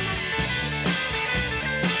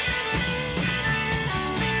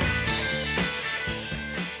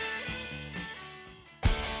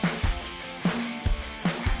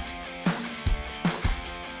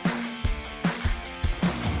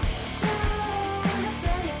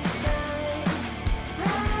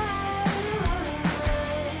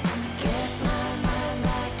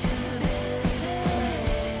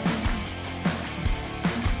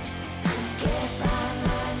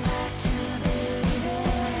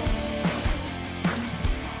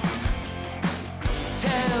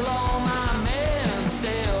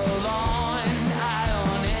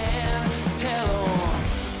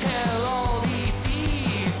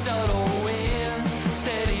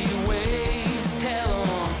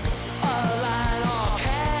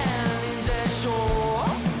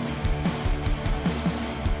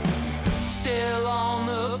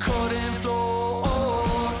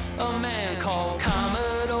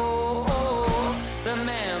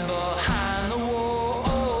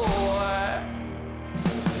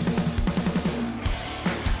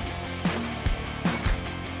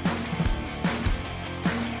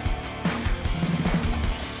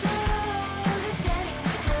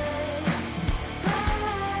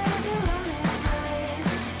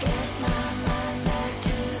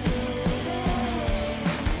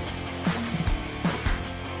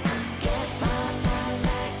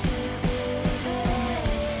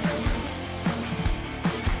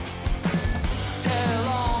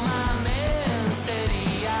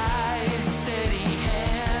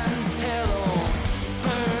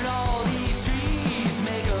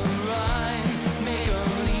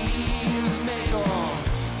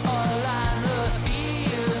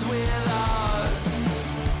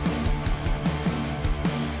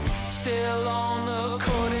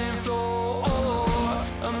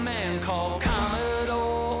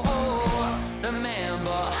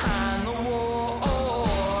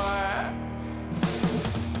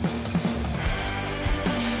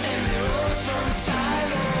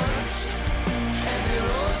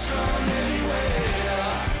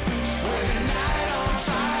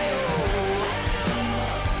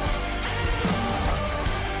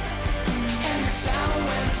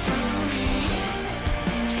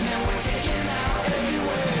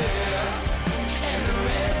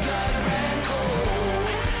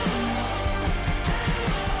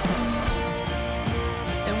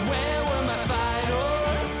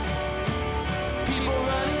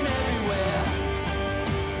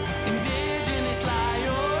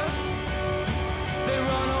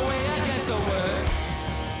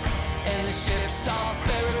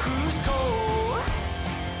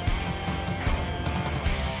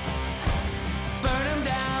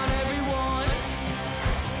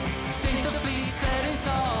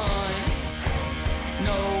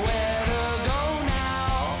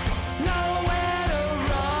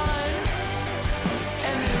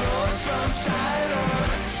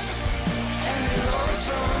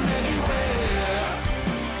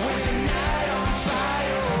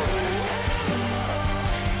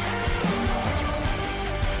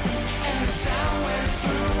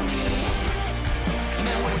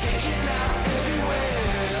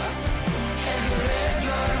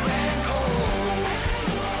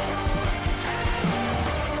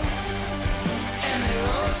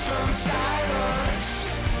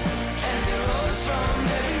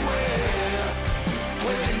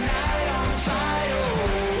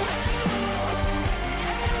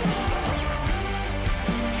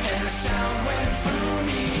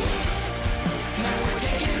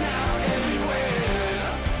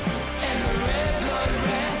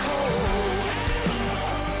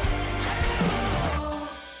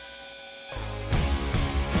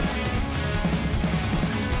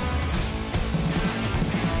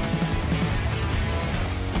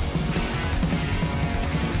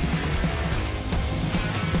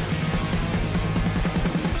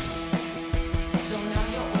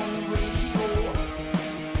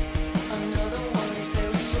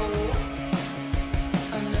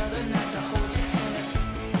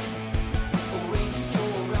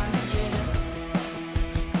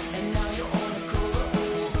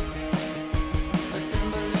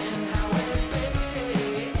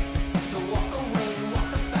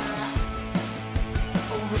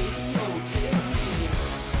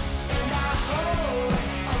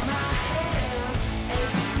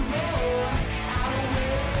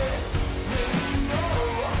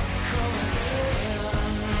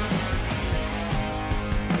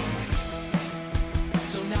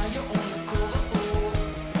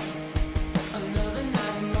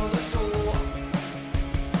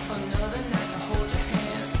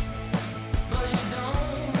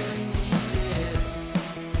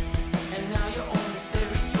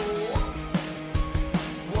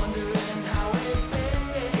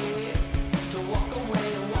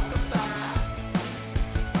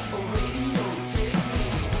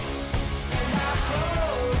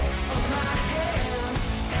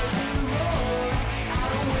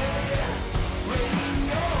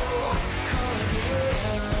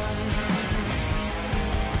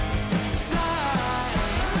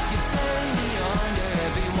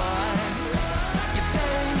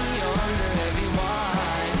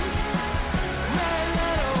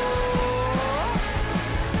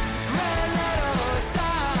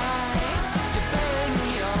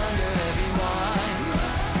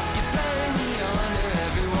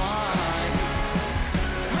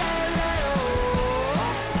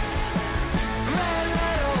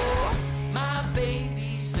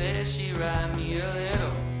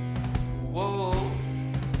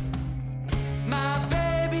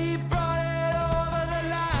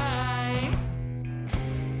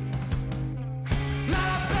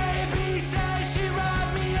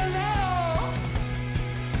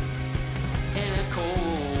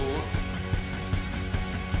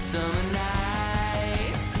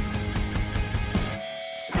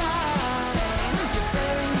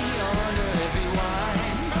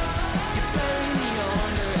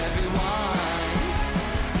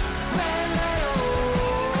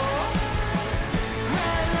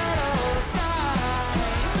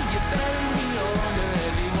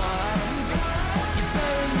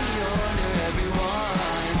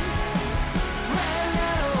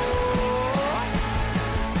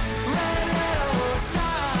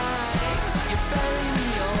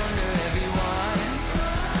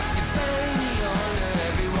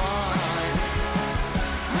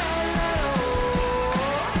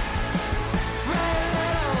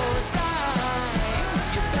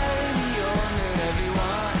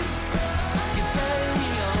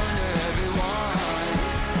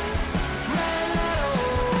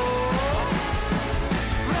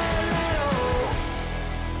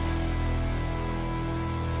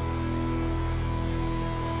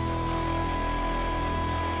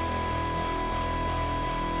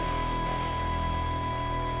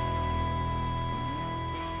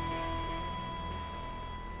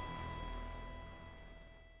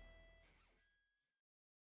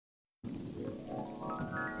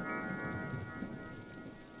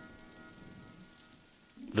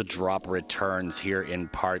 The drop returns here in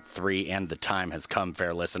part 3, and the time has come,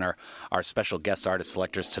 fair listener. Our special guest artist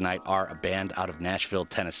selectors tonight are a band out of Nashville,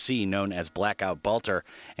 Tennessee, known as Blackout Balter.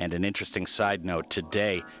 And an interesting side note,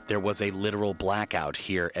 today there was a literal blackout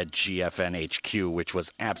here at GFN HQ, which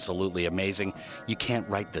was absolutely amazing. You can't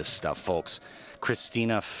write this stuff, folks.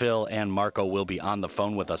 Christina, Phil, and Marco will be on the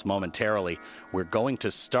phone with us momentarily. We're going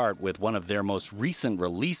to start with one of their most recent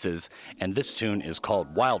releases, and this tune is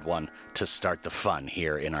called Wild One to start the fun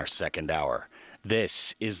here in our second hour.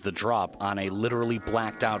 This is The Drop on a literally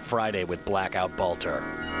blacked out Friday with Blackout Balter.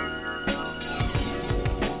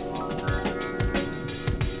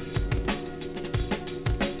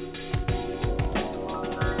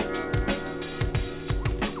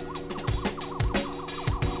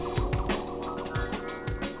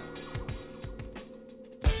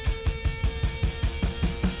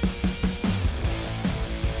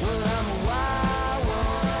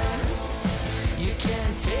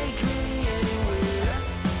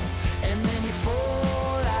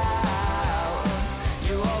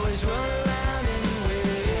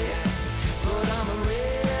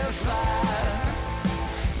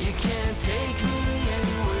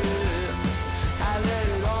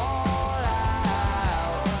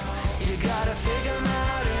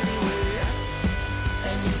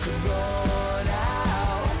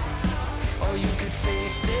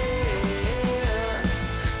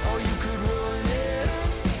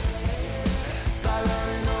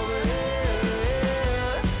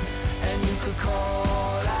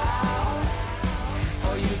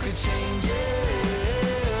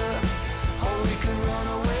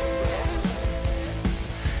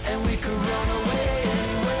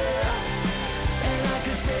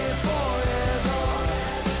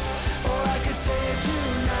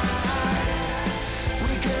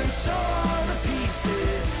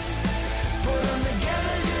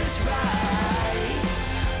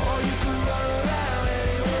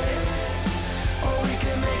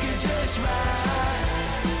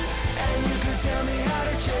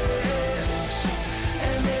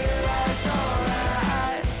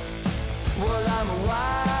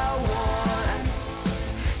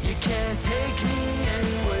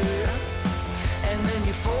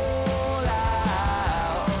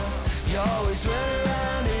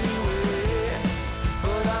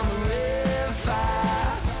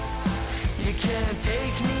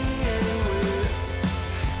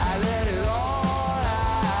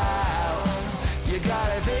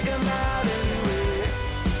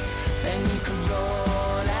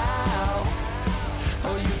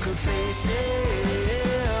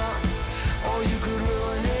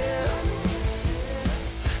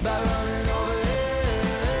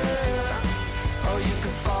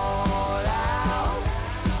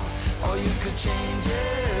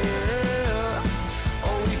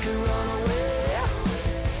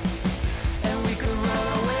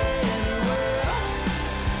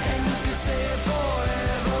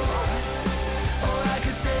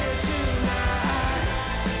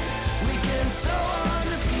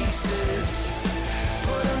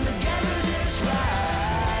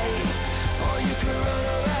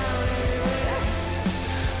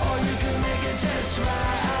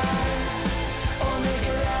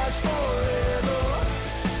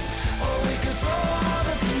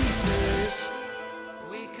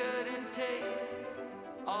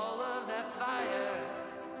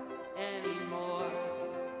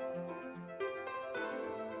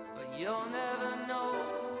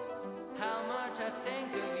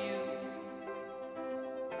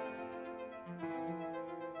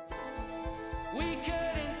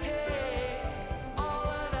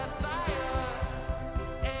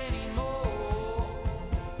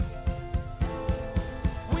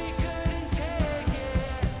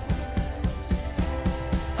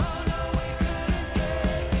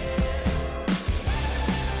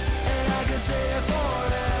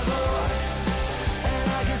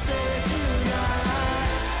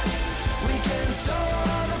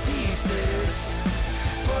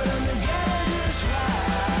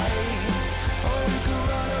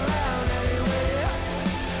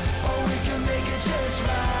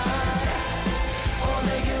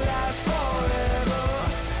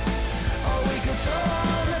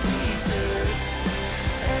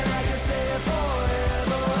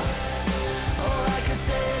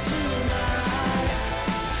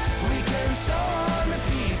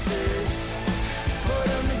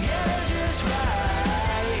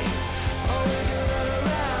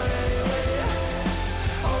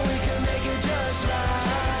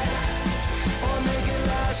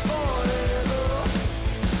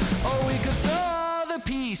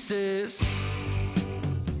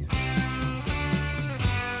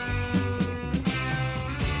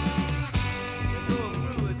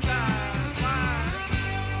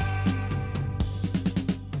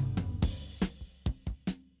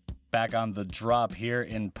 back on The Drop here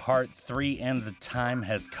in part 3, and the time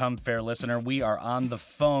has come, fair listener. We are on the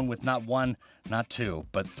phone with not one, not two,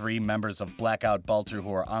 but 3 members of Blackout Balter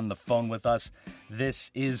who are on the phone with us. This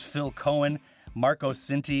is Phil Cohen, Marco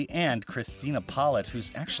Cinti, and Christina Pollitt,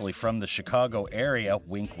 who's actually from the Chicago area.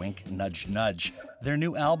 Wink, wink, nudge, nudge. Their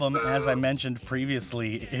new album, as I mentioned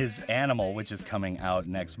previously, is Animal, which is coming out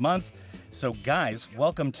next month. So, guys,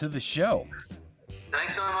 welcome to the show.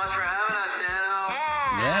 Thanks so much for having us, Danno.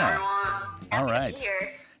 Yeah. Everyone. All right.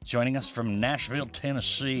 Joining us from Nashville,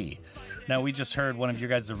 Tennessee. Now, we just heard one of your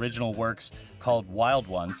guys' original works called Wild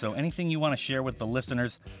One. So anything you want to share with the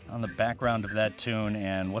listeners on the background of that tune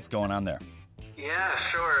and what's going on there? Yeah,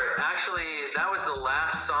 sure. Actually, that was the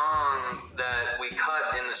last song that we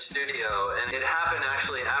cut in the studio, and it happened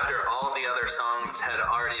actually after all the other songs had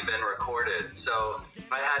already been recorded. So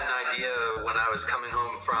I had an idea when I was coming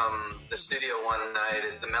home from the studio one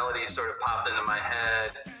night. The melody sort of popped into my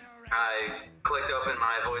head. I clicked open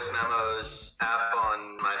my voice memos app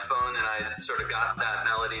on my phone, and I sort of got that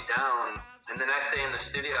melody down. And the next day in the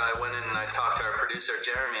studio, I went in and I talked to our producer,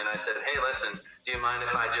 Jeremy, and I said, hey, listen, do you mind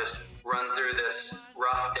if I just run through this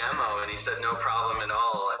rough demo? And he said, no problem at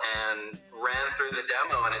all, and ran through the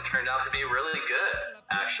demo, and it turned out to be really good,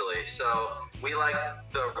 actually. So we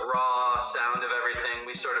liked the raw sound of everything.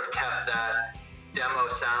 We sort of kept that demo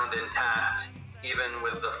sound intact, even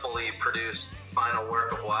with the fully produced final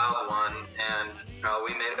work of Wild One, and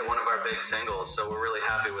we made it one of our big singles, so we're really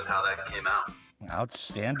happy with how that came out.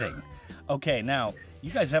 Outstanding. Okay, now,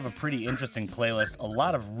 you guys have a pretty interesting playlist, a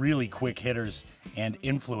lot of really quick hitters and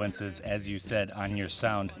influences, as you said, on your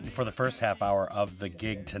sound for the first half hour of the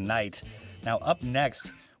gig tonight. Now, up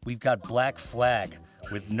next, we've got Black Flag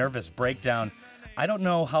with Nervous Breakdown. I don't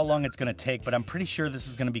know how long it's going to take, but I'm pretty sure this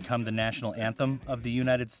is going to become the national anthem of the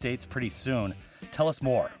United States pretty soon. Tell us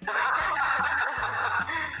more. That's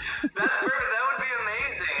perfect. That would be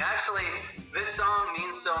amazing. Actually, this song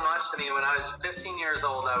means so much to me. When I was 15 years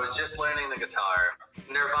old, I was just learning the guitar.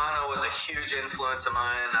 Nirvana was a huge influence of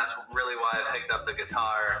mine. That's really why I picked up the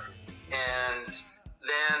guitar. And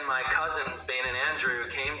then my cousins, Bane and Andrew,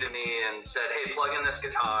 came to me and said, hey, plug in this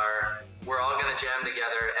guitar. We're all going to jam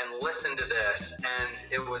together and listen to this. And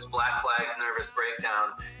it was Black Flag's Nervous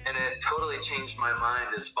Breakdown. And it totally changed my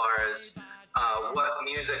mind as far as what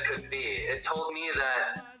music could be. It told me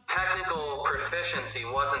that technical proficiency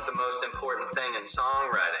wasn't the most important thing in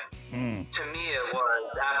songwriting. To me, it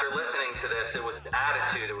was, after listening to this, it was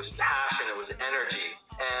attitude, it was passion, it was energy.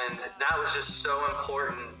 And that was just so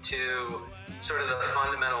important to sort of the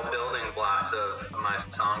fundamental building blocks of my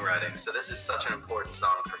songwriting. So this is such an important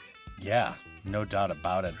song for me. Yeah, no doubt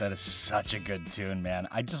about it. That is such a good tune, man.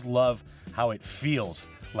 I just love how it feels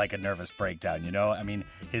like a nervous breakdown, you know? I mean,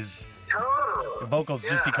 his vocals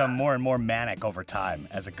just become more and more manic over time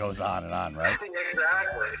as it goes on and on, right?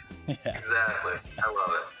 Exactly. Yeah. Exactly. I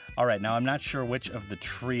love it. All right, now I'm not sure which of the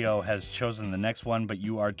trio has chosen the next one, but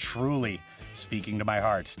you are truly speaking to my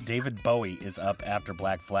heart. David Bowie is up after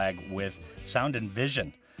Black Flag with Sound and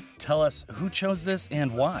Vision. Tell us who chose this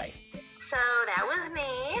and why. So that was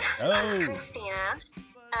me. Oh. That's Christina.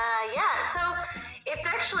 So it's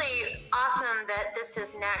actually awesome that this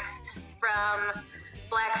is next from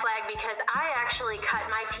Black Flag, because I actually cut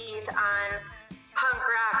my teeth on punk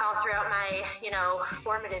rock all throughout my,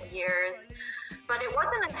 formative years. But it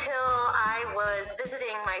wasn't until I was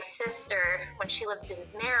visiting my sister when she lived in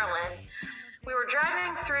Maryland. We were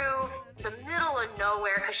driving through the middle of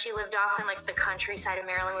nowhere because she lived off in the countryside of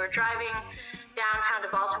Maryland. We were driving downtown to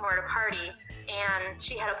Baltimore to party, and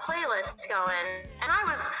she had a playlist going. And I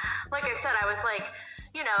was, like I said,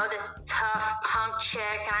 this tough punk chick,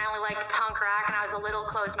 and I only liked punk rock, and I was a little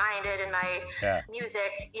closed-minded in my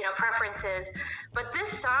music, preferences. But this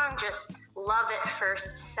song, just love at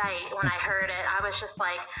first sight. When I heard it, I was just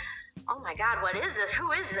like, oh my God, what is this?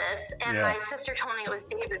 Who is this? And my sister told me it was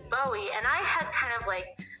David Bowie, and I had kind of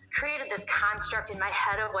created this construct in my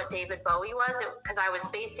head of what David Bowie was, because I was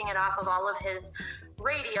basing it off of all of his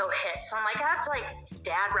radio hits. So I'm like, that's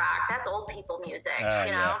dad rock, that's old people music,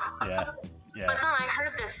 you know? Yeah. But then I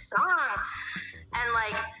heard this song, and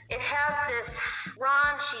it has this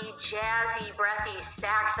raunchy, jazzy, breathy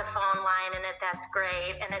saxophone line in it that's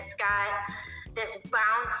great, and it's got this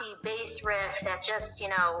bouncy bass riff that just,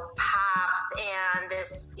 pops, and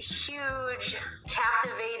this huge,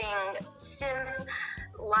 captivating synth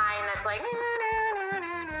line that's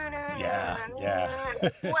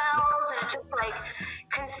swells, and it just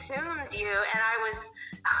consumes you, and I was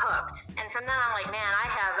hooked. And from then on, man, I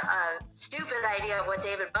have a stupid idea of what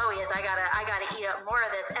David Bowie is. I gotta eat up more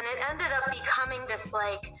of this. And it ended up becoming this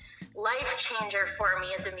life changer for me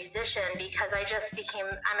as a musician because I'm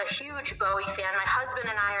a huge Bowie fan. My husband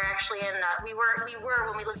and I are actually we were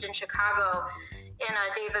when we lived in Chicago in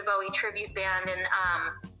a David Bowie tribute band, and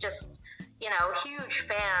huge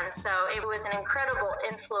fans. So it was an incredible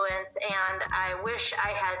influence, and I wish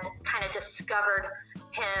I had kind of discovered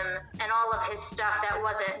him and all of his stuff that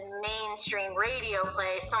wasn't mainstream radio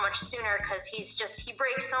play so much sooner, because he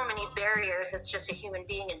breaks so many barriers as just a human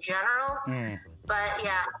being in general. But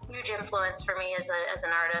yeah, huge influence for me as an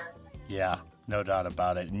artist. Yeah, no doubt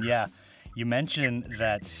about it. And yeah, you mentioned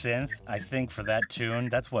that synth. I think for that tune,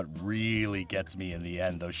 that's what really gets me in the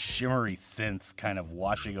end. Those shimmery synths kind of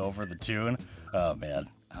washing over the tune. Oh man,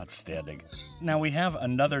 outstanding. Now we have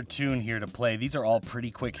another tune here to play. These are all pretty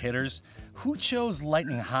quick hitters. Who chose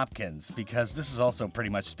Lightnin Hopkins? Because this is also pretty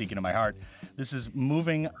much speaking to my heart. This is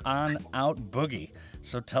Moving On Out Boogie.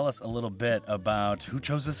 So tell us a little bit about who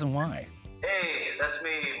chose this and why. Hey, that's me,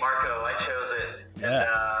 Marco. I chose it.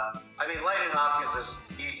 Yeah. And Lightnin Hopkins is,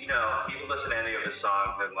 you can listen to any of his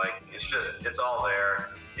songs and it's all there.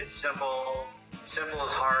 It's simple. Simple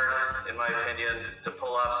is hard, in my opinion. To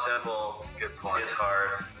pull off simple is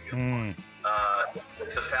hard. It's a good point.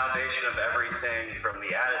 It's the foundation of everything, from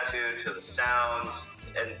the attitude to the sounds.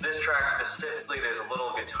 And this track specifically, there's a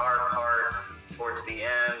little guitar part towards the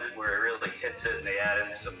end where it really hits it, and they add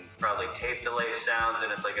in some probably tape delay sounds,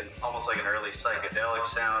 and it's almost like an early psychedelic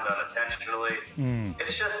sound unintentionally.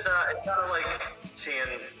 It's just it's kind of like seeing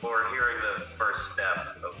or hearing the first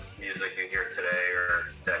step of music you hear today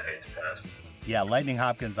or decades past. Yeah, Lightnin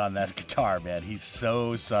Hopkins on that guitar, man. He's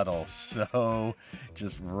so subtle, so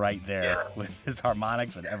just right there with his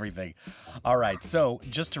harmonics and everything. All right, so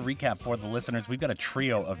just to recap for the listeners, we've got a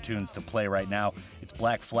trio of tunes to play right now. It's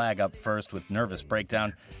Black Flag up first with Nervous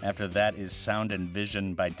Breakdown. After that is Sound and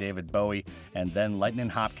Vision by David Bowie. And then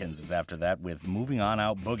Lightnin Hopkins is after that with Moving On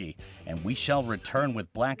Out Boogie. And we shall return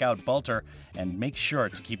with Blackout Balter, and make sure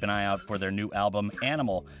to keep an eye out for their new album,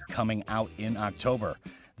 Animal, coming out in October.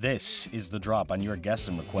 This is The Drop on your Guest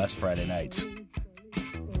and Request Friday night.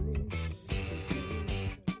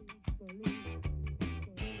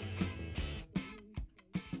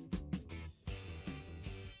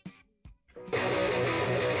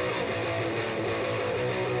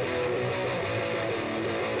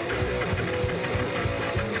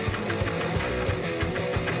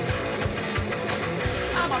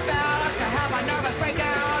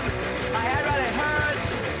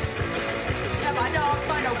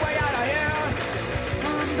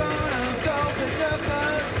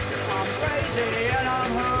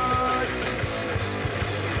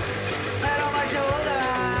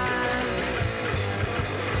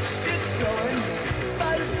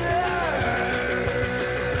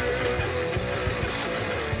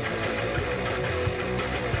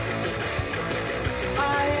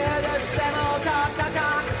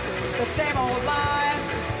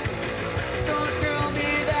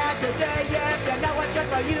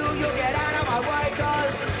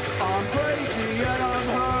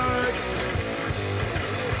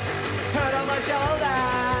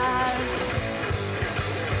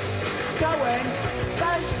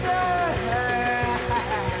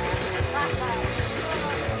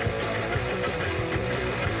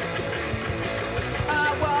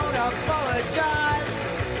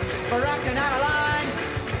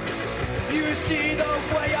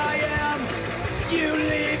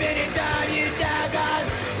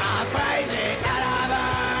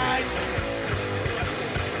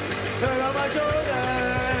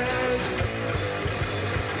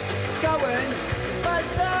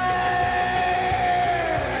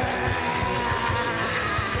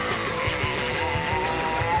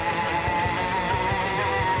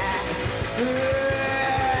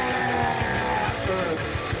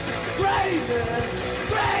 Crazy!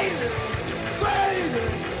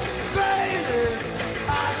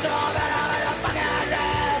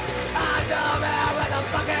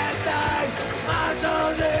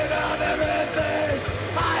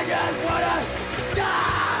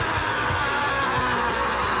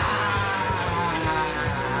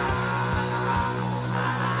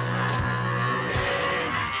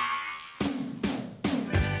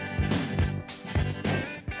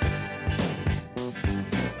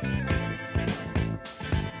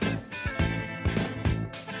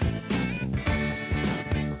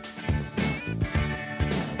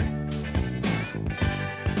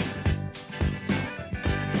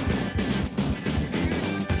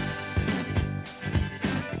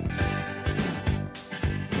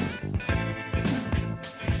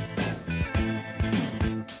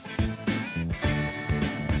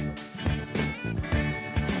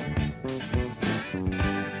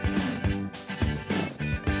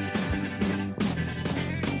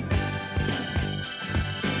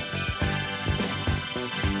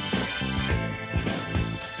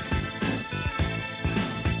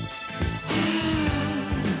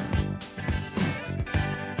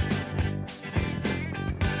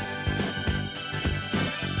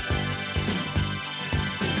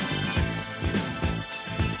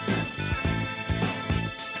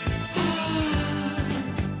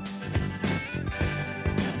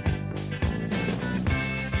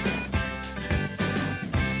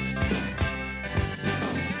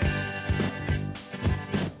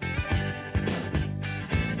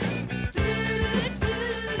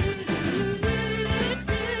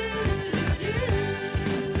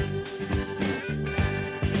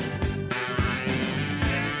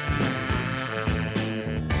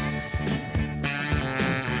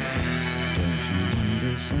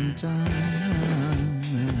 sometimes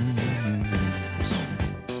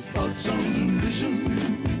about sound and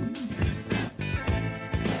vision.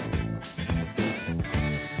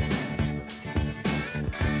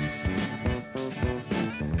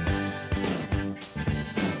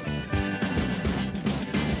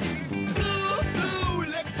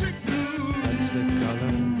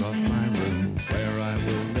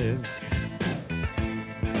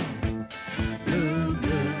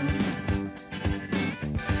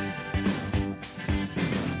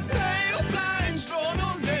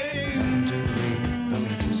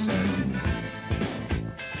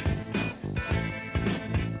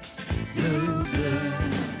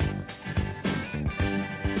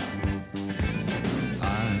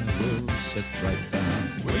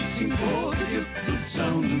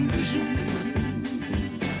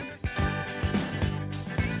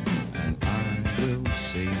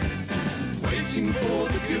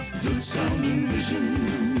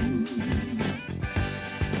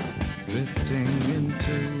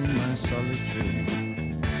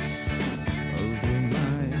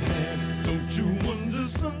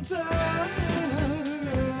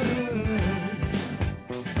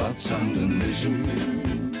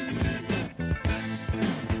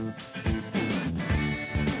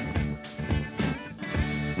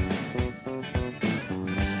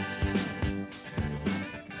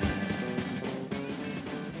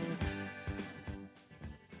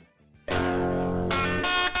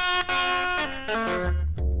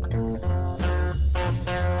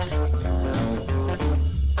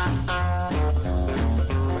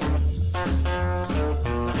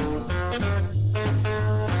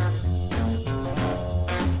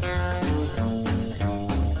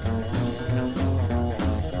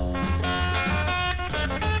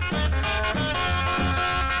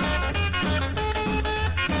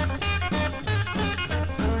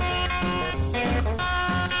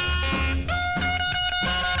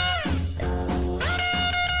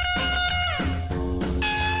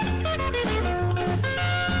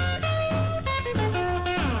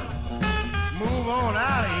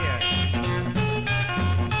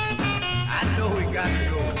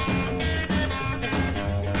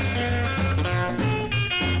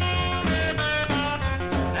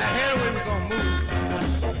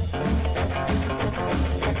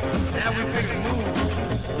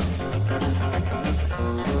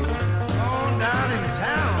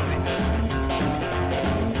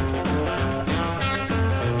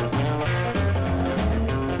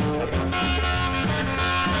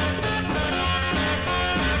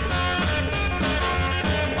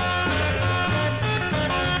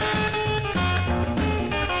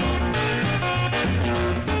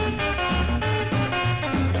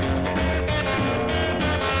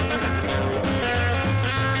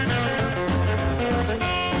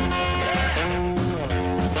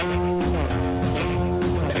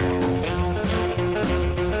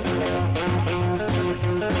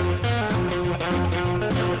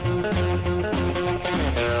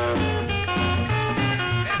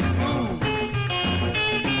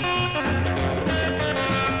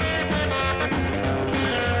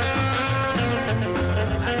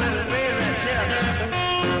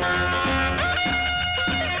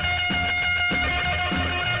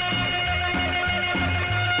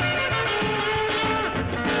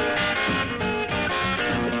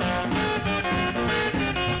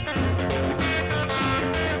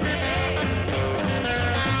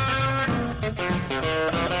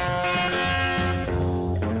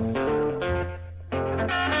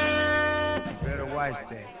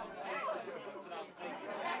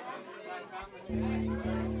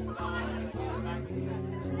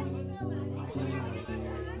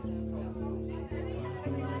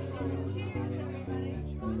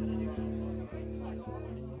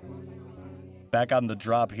 Back on the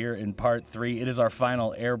drop here in part 3. It is our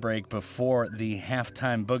final air break before the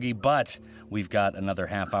halftime boogie, but we've got another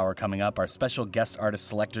half hour coming up. Our special guest artist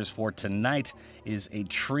selectors for tonight is a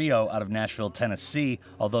trio out of Nashville, Tennessee,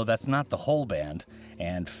 although that's not the whole band.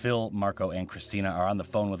 And Phil, Marco, and Christina are on the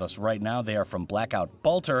phone with us right now. They are from Blackout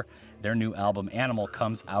Balter. Their new album, Animal,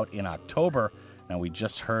 comes out in October. Now, we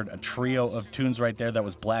just heard a trio of tunes right there. That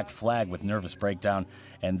was Black Flag with Nervous Breakdown,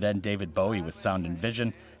 and then David Bowie with Sound and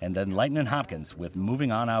Vision, and then Lightnin Hopkins with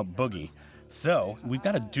Moving On Out Boogie. So we've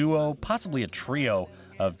got a duo, possibly a trio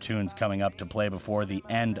of tunes coming up to play before the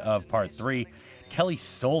end of part 3. Kelley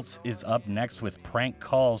Stoltz is up next with Prank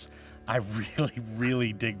Calls. I really,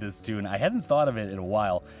 really dig this tune. I hadn't thought of it in a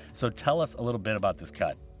while, so tell us a little bit about this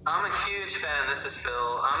cut. I'm a huge fan. This is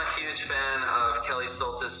Phil. I'm a huge fan of Kelley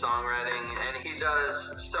Stoltz's songwriting, and he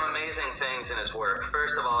does some amazing things in his work.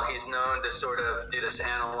 First of all, he's known to sort of do this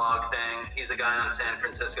analog thing. He's a guy on San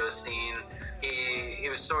Francisco's scene. He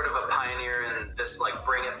was sort of a pioneer in this like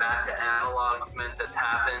bring it back to analog movement that's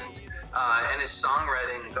happened. And his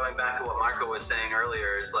songwriting, going back to what Marco was saying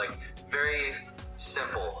earlier, is like very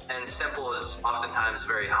simple, and simple is oftentimes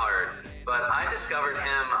very hard. But I discovered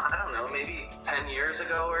him, I don't know, maybe 10 years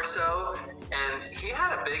ago or so, and he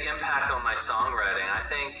had a big impact on my songwriting. I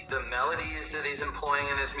think the melodies that he's employing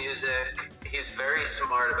in his music, he's very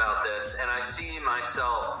smart about this, and I see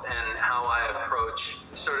myself and how I approach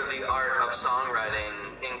sort of the art of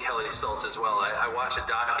songwriting in Kelley Stoltz as well. I watched a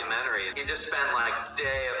documentary. He just spent like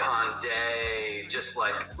day upon day just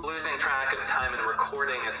like losing track of time and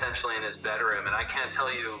recording essentially in his bedroom, and I can't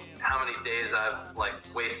tell you how many days I've like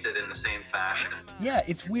wasted in the same fashion. Yeah,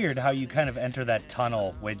 it's weird how you kind of enter that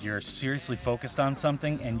tunnel when you're seriously focused on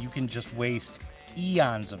something and you can just waste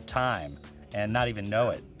eons of time and not even know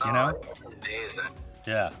it, you know? Amazing.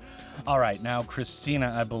 Yeah. All right, now,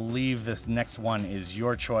 Christina, I believe this next one is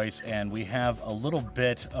your choice, and we have a little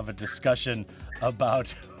bit of a discussion about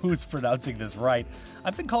who's pronouncing this right.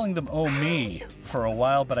 I've been calling them Ohmme for a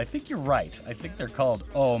while, but I think you're right. I think they're called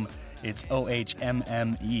Ohmme. It's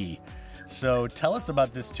Ohmme. So tell us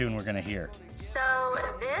about this tune we're going to hear. So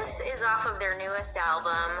this is off of their newest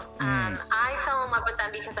album. I fell in love with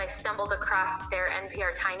them because I stumbled across their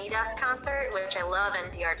NPR Tiny Desk concert, which I love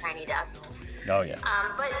NPR Tiny Desks. Oh, yeah.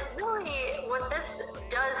 But really, what this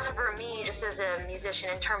does for me, just as a musician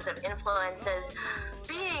in terms of influences,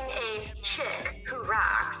 being a chick who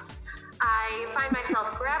rocks, I find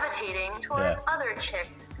myself gravitating towards other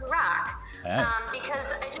chicks who rock. Because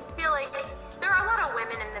I just feel like there are a lot of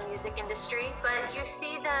women in the music industry, but you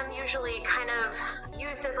see them usually kind of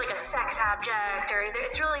used as like a sex object, or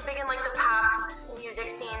it's really big in like the pop music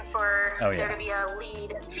scene for there to be a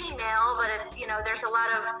lead female, but it's, you know, there's a lot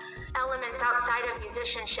of elements outside of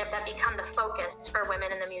musicianship that become the focus for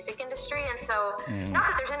women in the music industry. And so not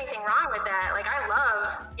that there's anything wrong with that. Like, I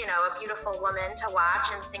love, you know, a beautiful woman to watch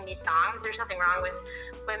and sing these songs. There's nothing wrong with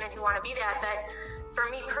women who want to be that, but for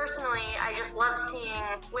me personally, I just love seeing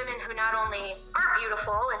women who not only are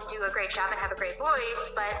beautiful and do a great job and have a great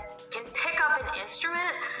voice, but can pick up an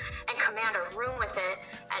instrument and command a room with it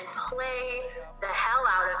and play the hell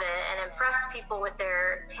out of it and impress people with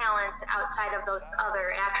their talents outside of those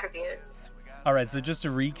other attributes. All right, so just to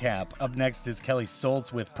recap, up next is Kelley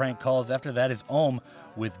Stoltz with Prank Calls. After that is Ohmme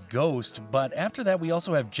with Ghost. But after that, we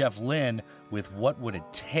also have Jeff Lynne with What Would It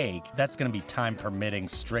Take? That's going to be time permitting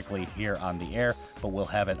strictly here on the air, but we'll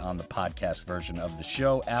have it on the podcast version of the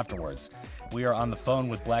show afterwards. We are on the phone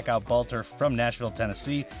with Blackout Balter from Nashville,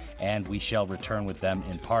 Tennessee, and we shall return with them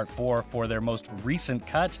in part 4 for their most recent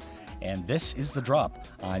cut. And this is The Drop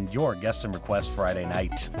on your Guest and Request Friday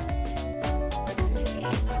night.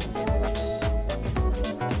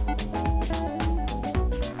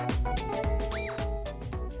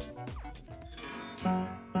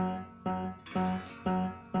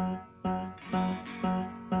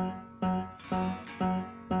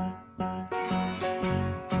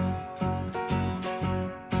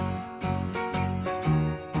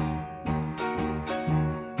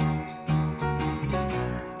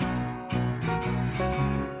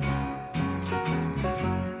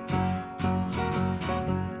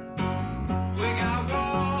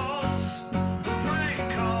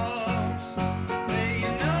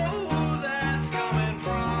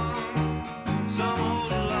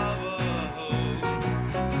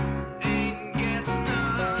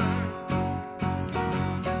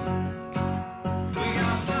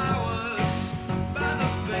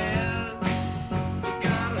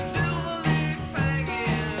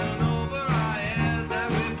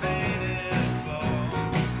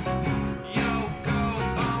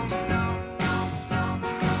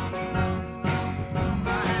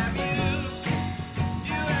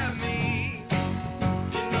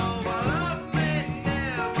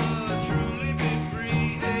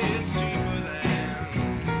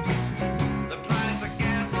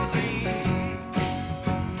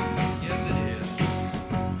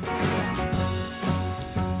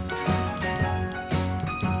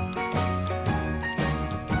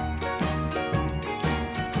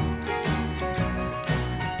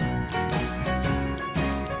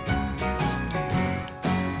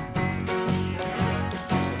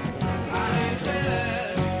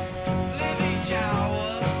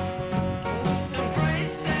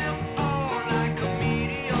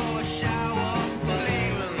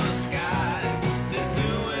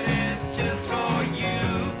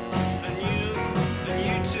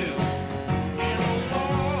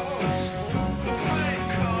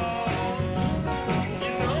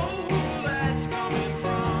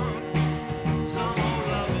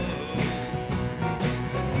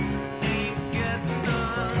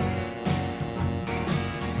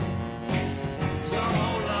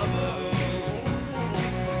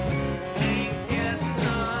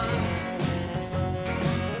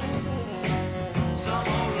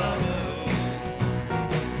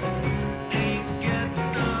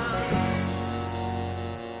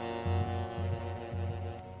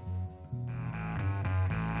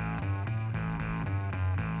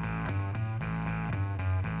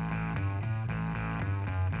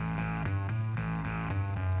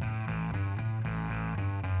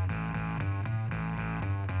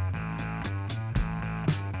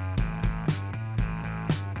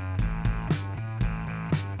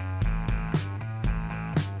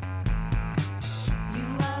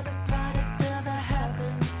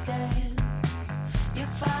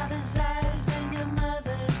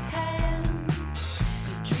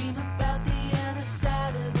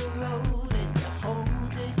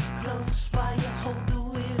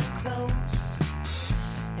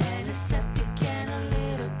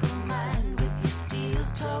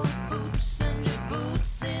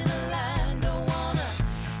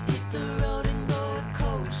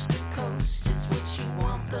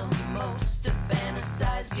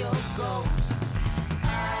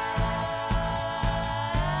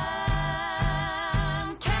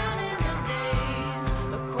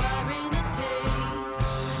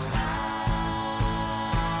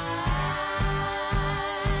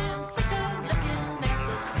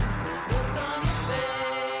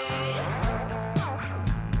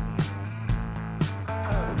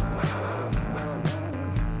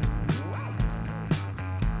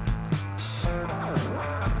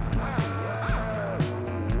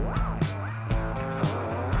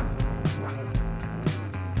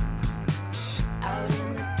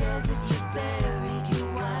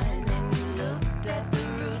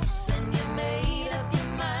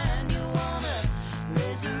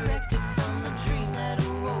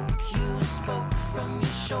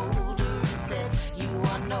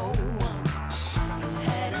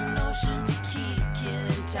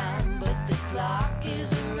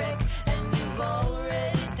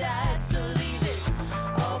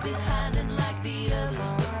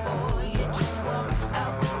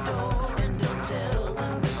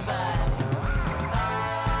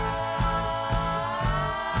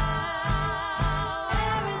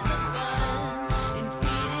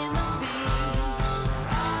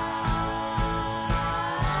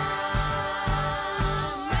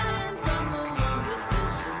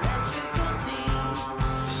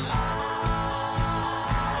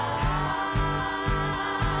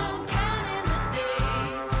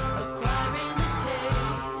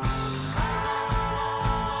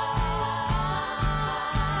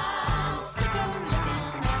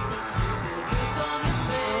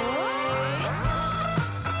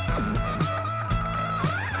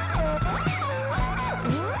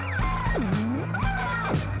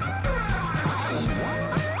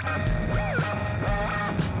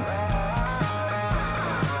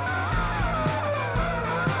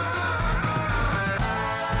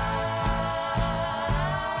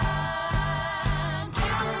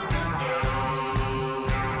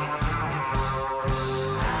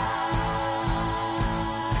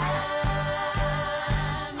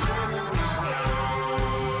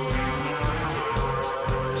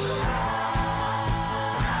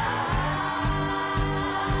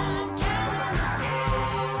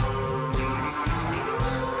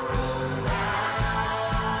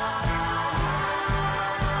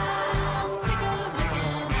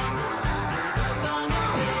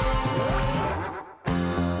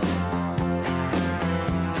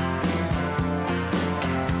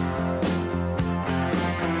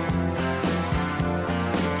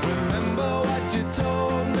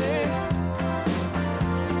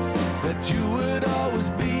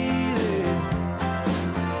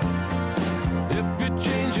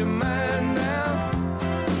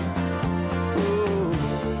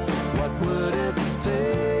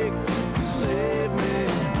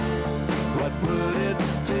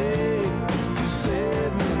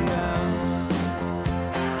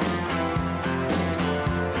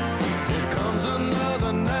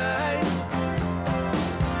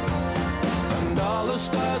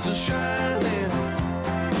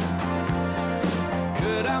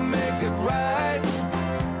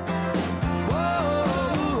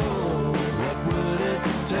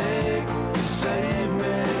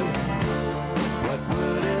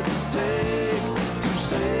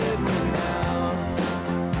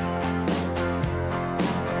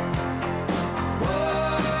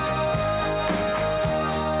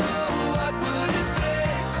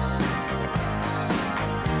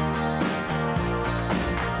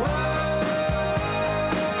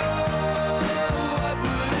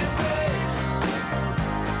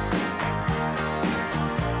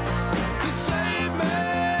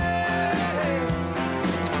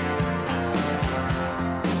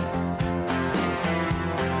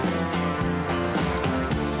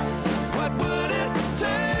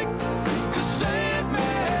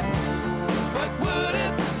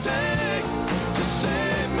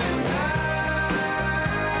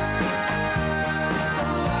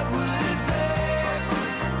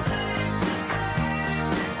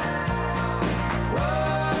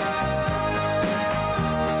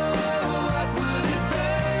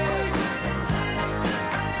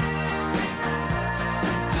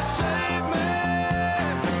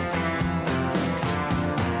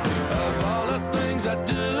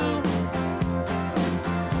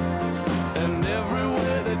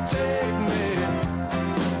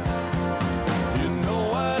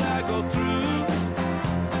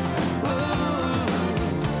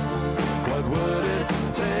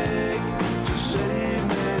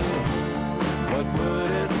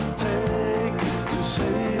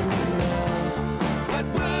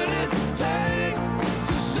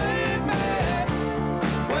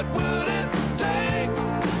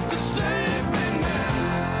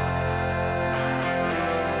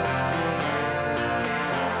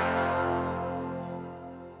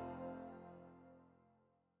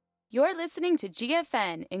 You're listening to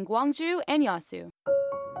GFN in Gwangju and Yeosu.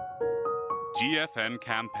 GFN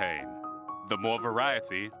campaign. The more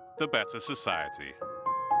variety, the better society.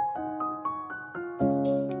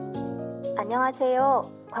 안녕하세요.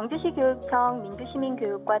 광주시 교육청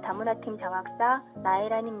민주시민교육과 다문화팀 장학사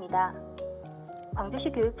나혜란입니다. 광주시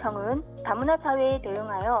교육청은 다문화 사회에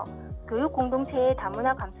대응하여 교육 공동체의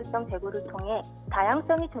다문화 감수성 제고를 통해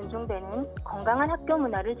다양성이 존중되는 건강한 학교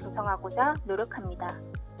문화를 조성하고자 노력합니다.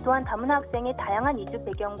 또한 다문화 학생의 다양한 이주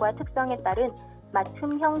배경과 특성에 따른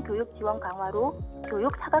맞춤형 교육 지원 강화로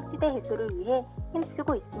교육 사각지대 해소를 위해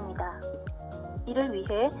힘쓰고 있습니다. 이를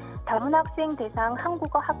위해 다문화 학생 대상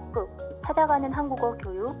한국어 학급, 찾아가는 한국어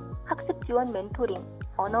교육, 학습 지원 멘토링,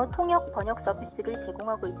 언어 통역 번역 서비스를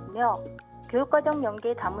제공하고 있으며 교육과정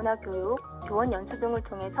연계 다문화 교육, 교원 연수 등을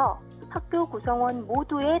통해서 학교 구성원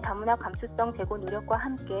모두의 다문화 감수성 제고 노력과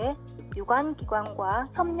함께 유관 기관과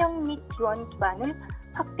협력 및 지원 기반을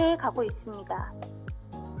확대해 가고 있습니다.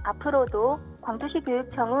 앞으로도 광주시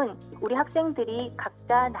교육청은 우리 학생들이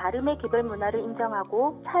각자 나름의 개별 문화를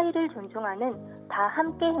인정하고 차이를 존중하는 다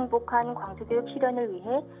함께 행복한 광주교육 실현을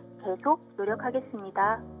위해 계속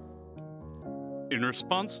노력하겠습니다. In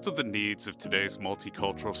response to the needs of today's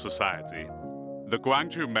multicultural society, the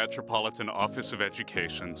Gwangju Metropolitan Office of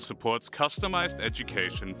Education supports customized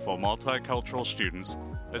education for multicultural students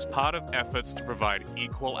as part of efforts to provide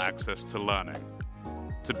equal access to learning.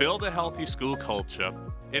 To build a healthy school culture,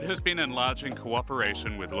 it has been enlarging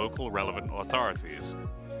cooperation with local relevant authorities.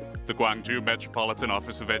 The Gwangju Metropolitan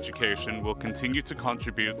Office of Education will continue to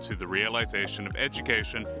contribute to the realization of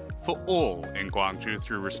education for all in Gwangju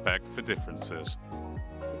through respect for differences.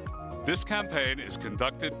 This campaign is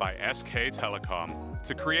conducted by SK Telecom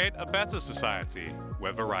to create a better society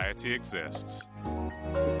where variety exists.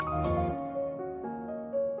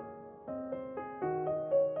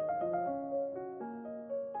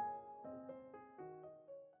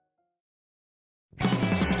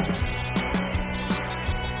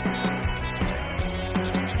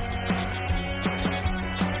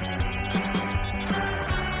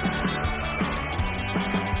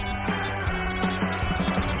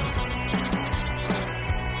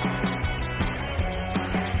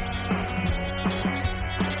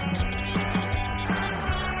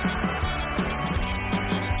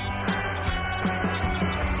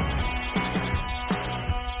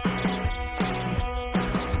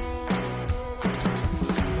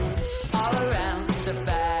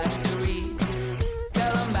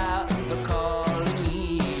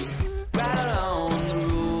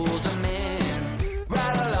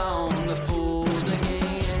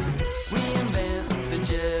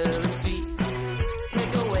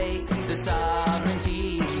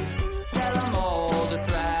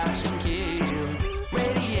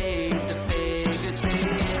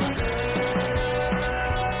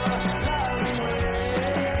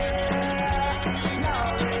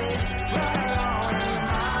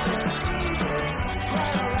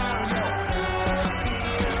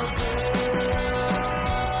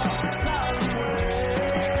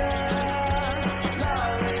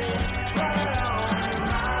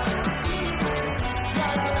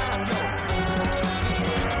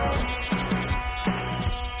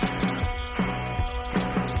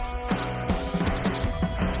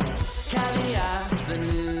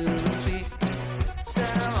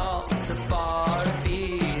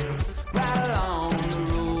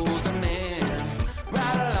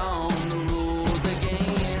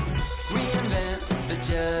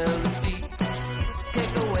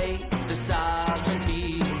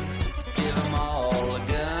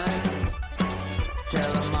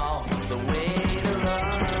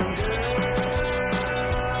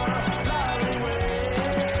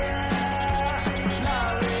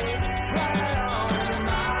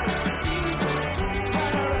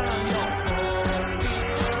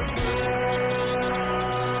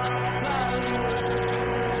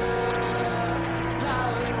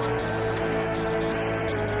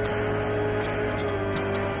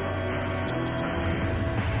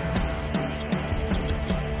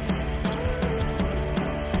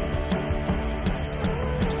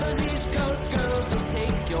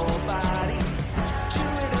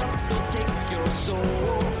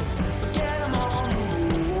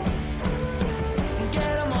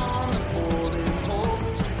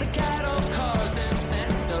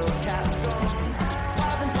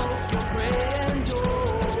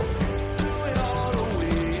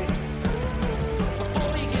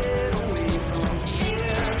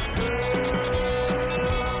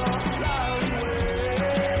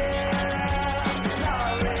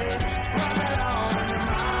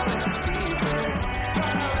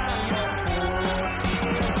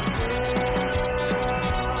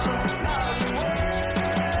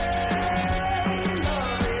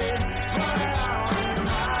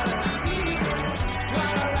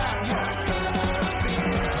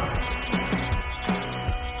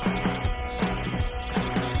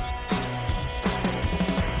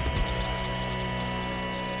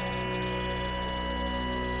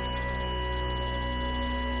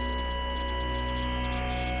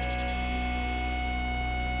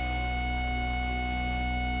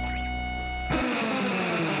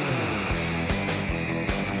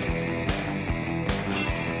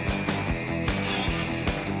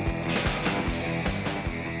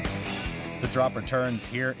 Drop returns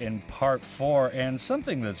here in part 4, and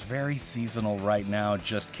something that's very seasonal right now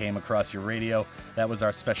just came across your radio. That was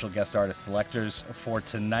our special guest artist selectors for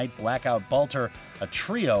tonight. Blackout Balter, a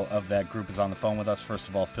trio of that group, is on the phone with us. First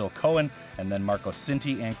of all, Phil Cohen, and then Marco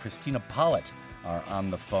Cinti and Christina Pollitt are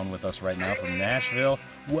on the phone with us right now from Nashville.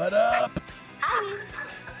 What up? Hi.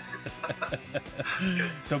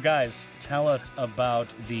 So guys, tell us about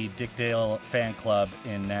the Dick Dale fan club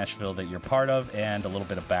in Nashville that you're part of, and a little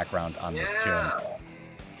bit of background on this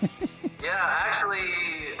tune. Yeah, actually,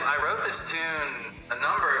 I wrote this tune a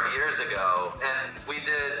number of years ago, and we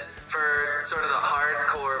did, for sort of the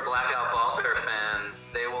hardcore Blackout Balter fan,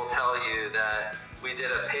 they will tell you that we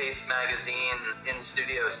did a Paste magazine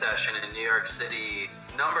in-studio session in New York City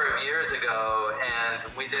a number of years ago, and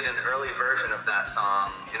we did an early version of that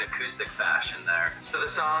song in acoustic fashion there. So the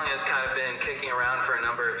song has kind of been kicking around for a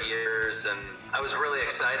number of years, and I was really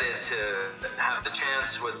excited to have the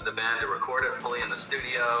chance with the band to record it fully in the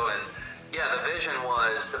studio. And yeah, the vision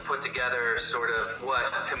was to put together sort of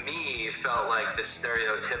what to me felt like the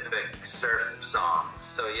stereotypic surf song.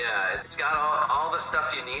 So yeah, it's got all the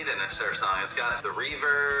stuff you need in a surf song. It's got the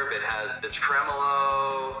reverb, it has the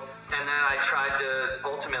tremolo, and then I tried to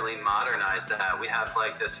ultimately modernize that. We have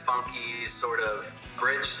like this funky sort of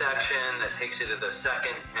bridge section that takes you to the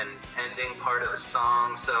second and ending part of the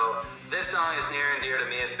song. So this song is near and dear to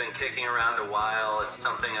me. It's been kicking around a while. It's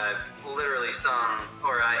something I've literally sung,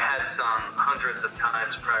 or I had sung hundreds of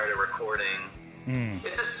times prior to recording.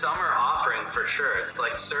 It's a summer offering for sure. It's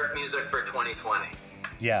like surf music for 2020.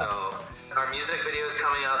 Yeah. So our music video is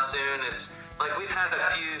coming out soon. It's like we've had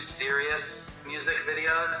a few serious music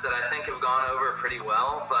videos that I think have gone over pretty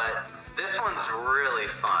well, but this one's really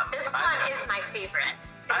fun. This one is my favorite.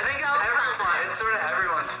 I think it's sort of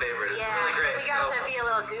everyone's favorite. It's really great. We got to be a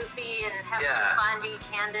little goofy and have some fun, be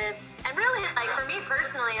candid. And really, like, for me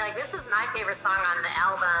personally, like, this is my favorite song on the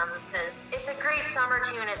album because it's a great summer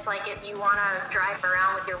tune. It's like if you want to drive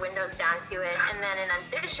around with your windows down to it. And then in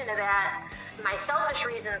addition to that, my selfish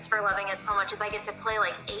reasons for loving it so much is I get to play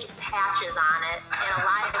like 8 patches on it in a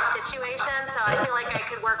live situation. So I feel like I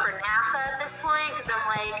could work for NASA at this point because I'm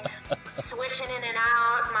like switching in and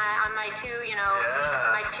out on my two,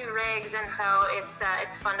 my 2 rigs, and so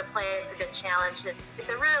it's fun to play. It's a good challenge. It's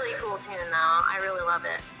a really cool tune though. I really love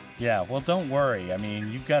it. Yeah, well, don't worry. I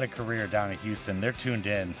mean, you've got a career down in Houston. They're tuned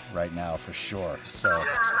in right now for sure. So. Awesome.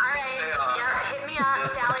 All right. Yeah, hit me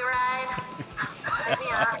up, Sally Ride. Hit me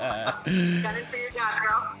up. Got it for your job,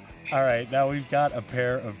 girl. All right, now we've got a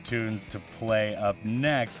pair of tunes to play up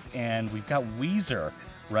next, and we've got Weezer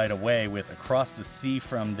right away with Across the Sea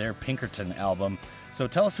from their Pinkerton album. So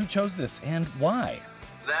tell us who chose this and why.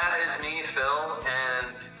 That is me, Phil,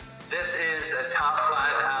 and this is a top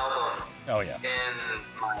 5 album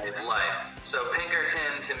in my life. So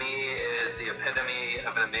Pinkerton to me is the epitome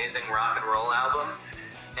of an amazing rock and roll album.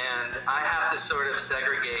 And I have to sort of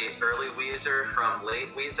segregate early Weezer from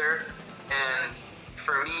late Weezer. And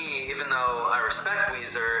for me, even though I respect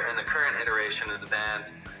Weezer and the current iteration of the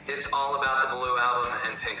band, it's all about the Blue Album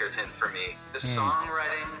and Pinkerton for me. The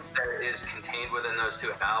songwriting that is contained within those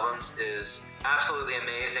 2 albums is absolutely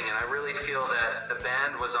amazing, and I really feel that the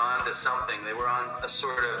band was on to something. They were on a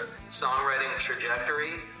sort of songwriting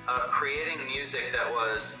trajectory of creating music that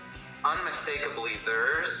was unmistakably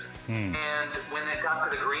theirs. And when they got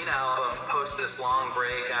to the Green Album, post this long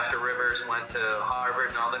break after Rivers went to Harvard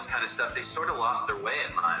and all this kind of stuff, they sort of lost their way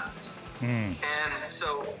in my eyes. And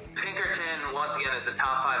so Pinkerton, once again, is a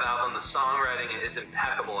top 5 album. The songwriting is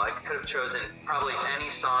impeccable. I could have chosen probably any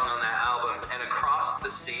song on that album. And Across the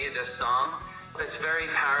Sea, this song, it's very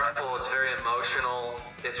powerful, it's very emotional,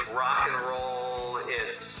 it's rock and roll,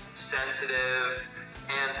 it's sensitive.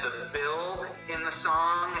 And the build in the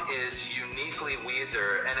song is uniquely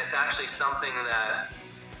Weezer, and it's actually something that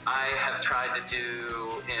I have tried to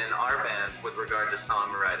do in our band with regard to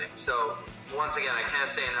songwriting. So once again, I can't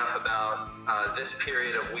say enough about this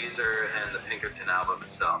period of Weezer and the Pinkerton album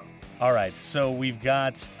itself. All right, so we've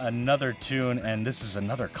got another tune, and this is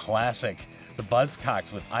another classic, the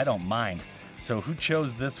Buzzcocks with I Don't Mind. So who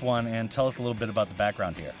chose this one, and tell us a little bit about the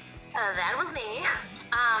background here. That was me.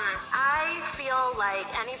 I feel like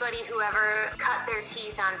anybody who ever cut their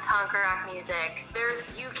teeth on punk rock music, there's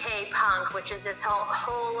UK punk, which is its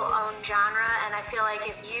whole own genre, and I feel like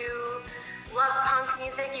if you love punk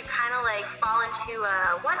music, you kind of like fall into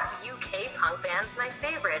what UK punk band's my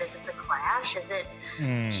favorite? Is it The Clash? Is it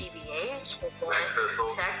GBH? Sex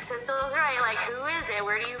Pistols. Sex Pistols, right? Like, who is it?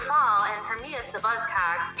 Where do you fall? And for me, it's the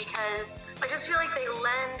Buzzcocks, because I just feel like they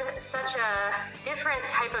lend such a different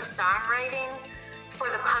type of songwriting for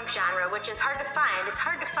the punk genre, which is hard to find. It's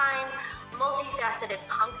hard to find multifaceted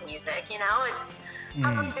punk music, you know?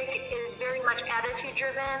 Punk music is very much attitude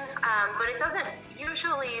driven, but it doesn't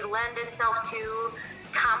usually lend itself to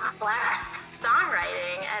complex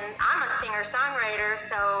songwriting, and I'm a singer-songwriter,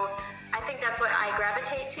 so I think that's what I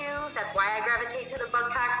gravitate to. That's why I gravitate to the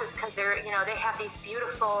Buzzcocks, is because they're, you know, they have these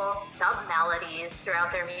beautiful sub-melodies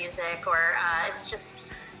throughout their music, or it's just,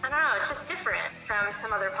 I don't know, it's just different from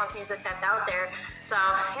some other punk music that's out there. So,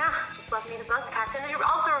 yeah, just love me the Buzzcocks. And it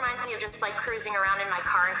also reminds me of just, like, cruising around in my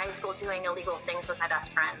car in high school doing illegal things with my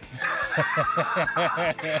best friends.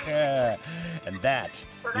 And that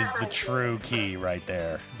is the true key right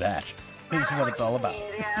there. That is what it's all about.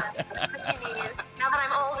 Yeah, that's what you need. Now that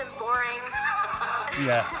I'm old and boring.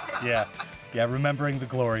 Yeah, remembering the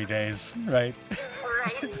glory days, right?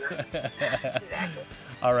 Right. Exactly.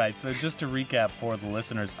 All right, so just to recap for the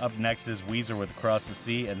listeners, up next is Weezer with Across the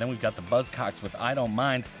Sea, and then we've got the Buzzcocks with I Don't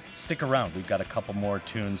Mind. Stick around. We've got a couple more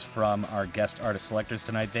tunes from our guest artist selectors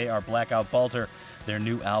tonight. They are Blackout Balter. Their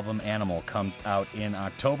new album, Animal, comes out in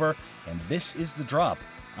October, and this is the drop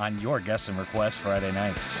on your Guest and Request Friday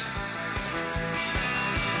nights.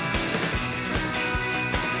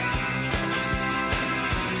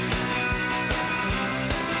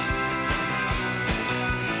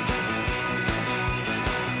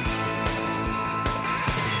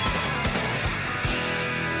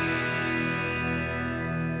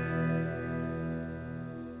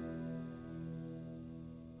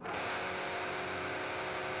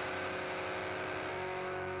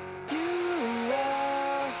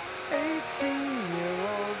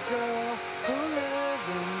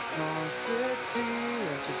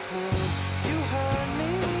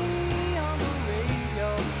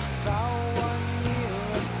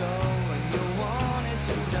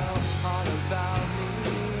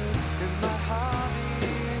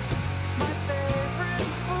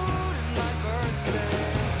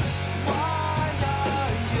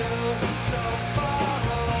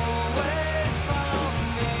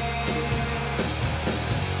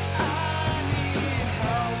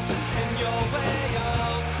 Your way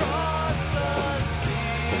across the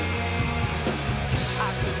sea.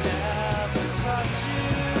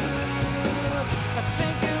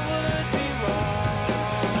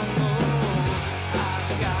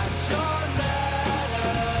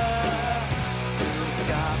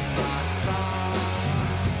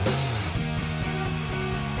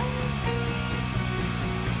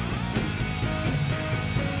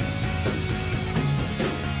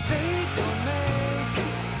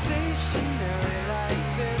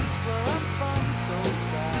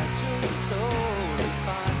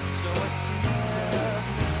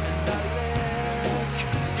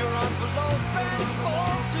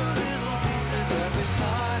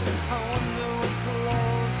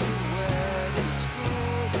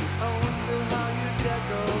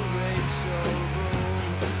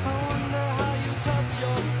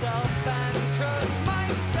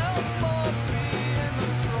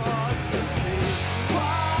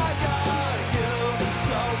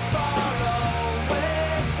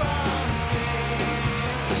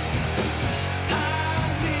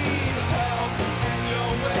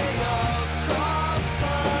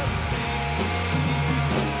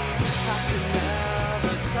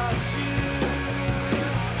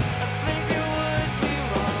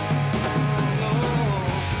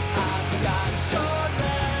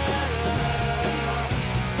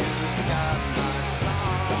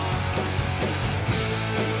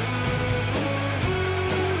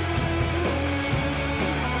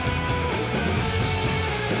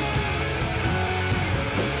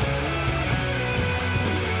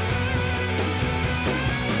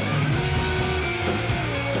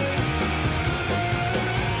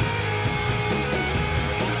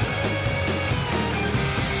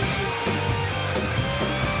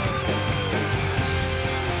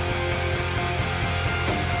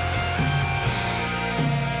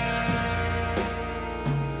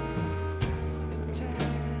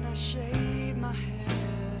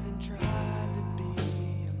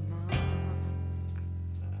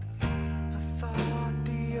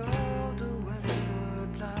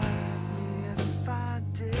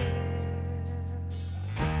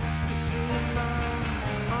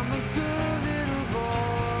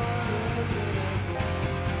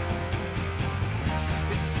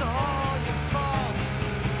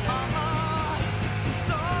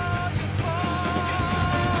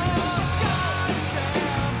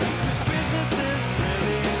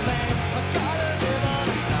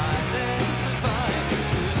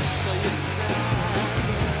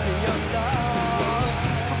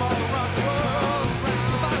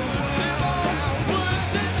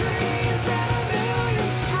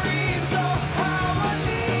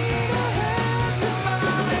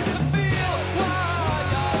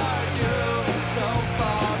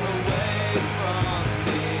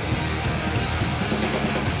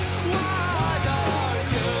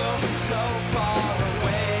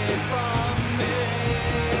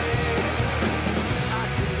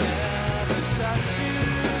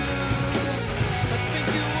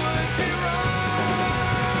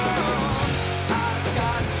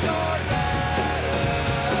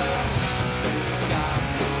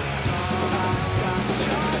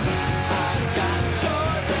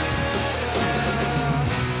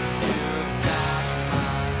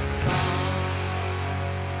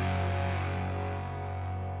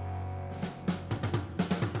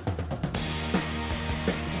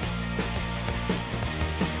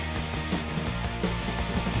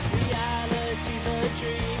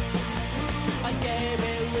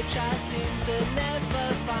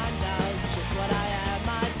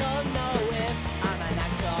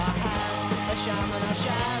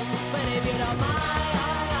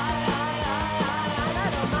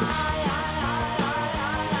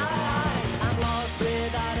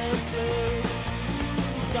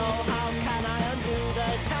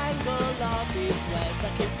 webs I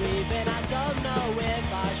keep weaving. I don't know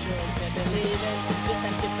if I should be believing this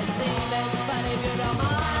empty perceiving, but if you don't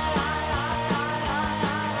mind,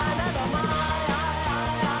 I don't mind.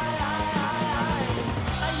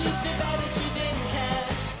 I used to bet that you didn't care,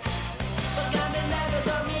 but gambling never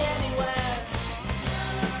got me anywhere.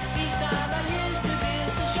 Each time I used to be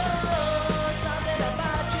so sure, something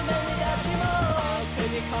about you made me doubt you more. Can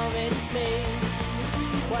you convince me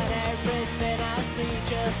when everything I see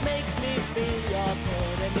just makes me feel you're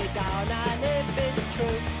putting me down? And if it's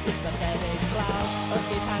true, this pathetic clown will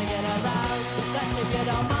keep hanging around. That's if you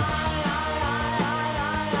don't mind.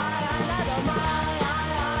 I don't mind.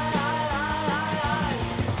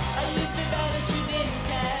 I used to bet that you didn't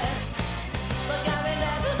care, but gambling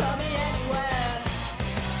never got me anywhere.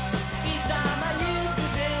 Each time I used to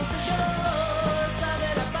be so sure,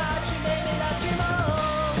 something about you made me love you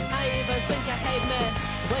more. I even think you hate me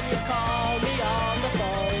when you call me on the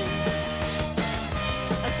phone.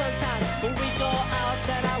 And sometimes when we go out,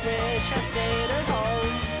 then I wish I stayed at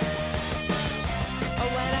home. Or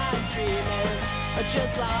when I'm dreaming, or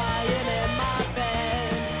just lying in my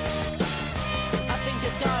bed, I think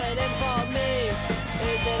you've got it in for me.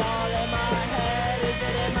 Is it all in my head? Is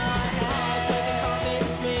it in my head? Can you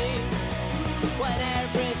convince me when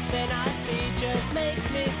everything I see just makes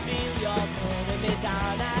me feel you're putting me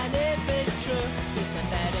down? And if it's true, this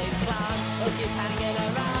pathetic clown will keep hanging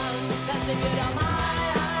around. That's if you don't mind.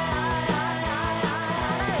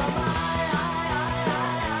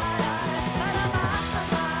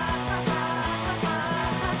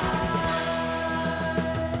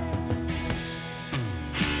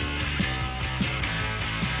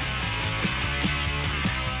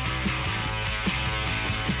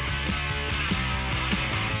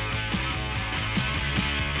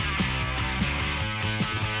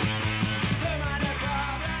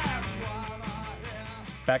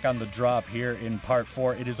 Back on the drop here in part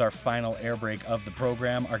 4. It is our final air break of the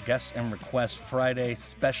program. Our Guests and Request Friday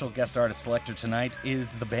special guest artist selector tonight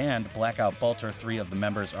is the band Blackout Balter. 3 of the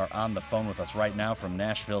members are on the phone with us right now from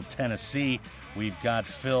Nashville, Tennessee. We've got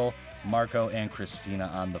Phil, Marco, and Christina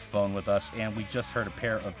on the phone with us, and we just heard a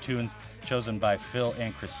pair of tunes chosen by Phil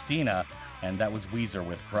and Christina, and that was Weezer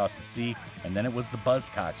with Across the Sea, and then it was the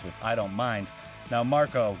Buzzcocks with I Don't Mind. Now,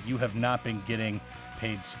 Marco, you have not been getting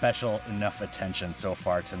paid special enough attention so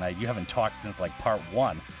far tonight. You haven't talked since like part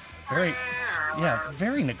 1.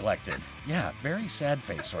 Very neglected. Yeah, very sad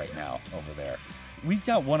face right now over there. We've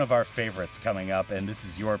got one of our favorites coming up, and this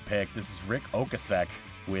is your pick. This is Ric Ocasek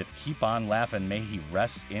with Keep On Laughin', May He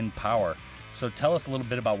Rest in Power. So tell us a little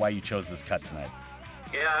bit about why you chose this cut tonight.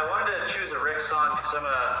 Yeah, I wanted to choose a Ric song because I'm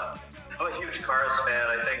a huge Cars fan.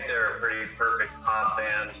 I think they're a pretty perfect pop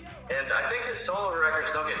band. And I think his solo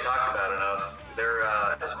records don't get talked about enough. They're,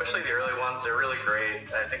 especially the early ones, they're really great.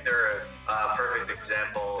 I think they're a perfect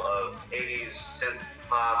example of 80s synth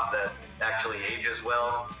pop that actually ages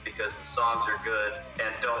well because the songs are good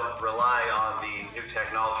and don't rely on the new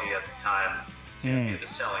technology at the time to be the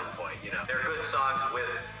selling point. You know, they're good songs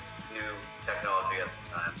with new technology at the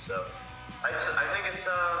time. So I think it's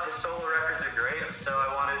his solo records are great. So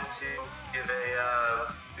I wanted to give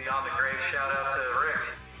a Beyond the Grave shout out to Ric.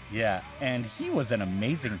 Yeah, and he was an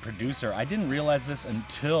amazing producer. I didn't realize this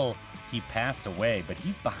until he passed away, but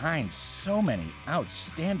he's behind so many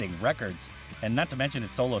outstanding records, and not to mention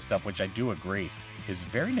his solo stuff, which I do agree is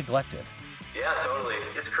very neglected. Yeah, totally.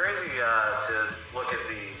 It's crazy to look at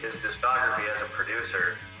his discography as a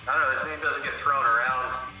producer. I don't know, his name doesn't get thrown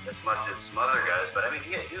around as much as some other guys, but I mean,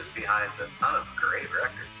 he was behind a ton of great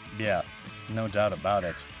records. Yeah, no doubt about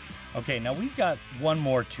it. Okay, now we've got one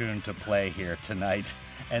more tune to play here tonight,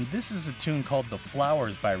 and this is a tune called The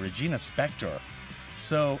Flowers by Regina Spektor.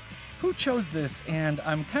 So, who chose this? And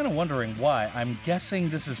I'm kind of wondering why. I'm guessing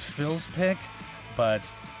this is Phil's pick, but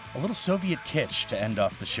a little Soviet kitsch to end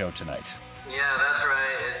off the show tonight. Yeah, that's right.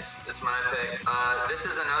 It's my pick. This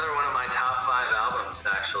is another one of my top 5 albums,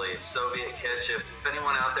 actually. Soviet Kitsch. If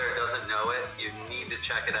anyone out there doesn't know it, you need to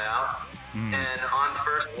check it out. And on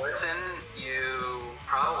first listen, you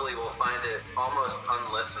probably will find it almost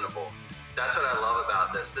unlistenable. That's what I love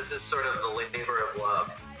about this. This is sort of the labor of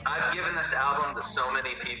love. I've given this album to so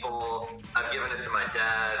many people. I've given it to my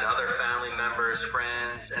dad, other family members,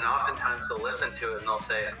 friends, and oftentimes they'll listen to it and they'll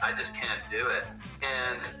say, I just can't do it.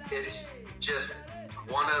 And it's just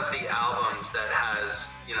one of the albums that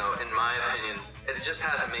has, you know, in my opinion, it just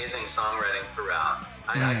has amazing songwriting throughout.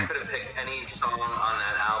 I could have picked any song on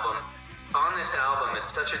that album. On this album, it's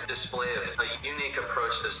such a display of a unique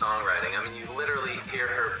approach to songwriting. I mean, you literally hear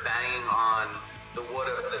her banging on the wood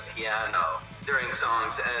of the piano during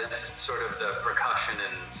songs as sort of the percussion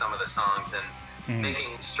in some of the songs. And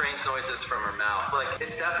making strange noises from her mouth. Like,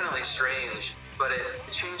 it's definitely strange, but it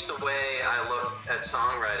changed the way I looked at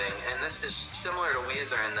songwriting. And this is similar to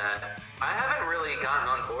Weezer in that I haven't really gotten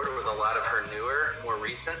on board with a lot of her newer, more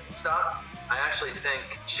recent stuff. I actually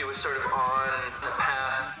think she was sort of on the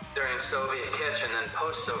path during Soviet Kitsch, and then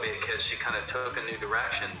post-Soviet Kitsch, she kind of took a new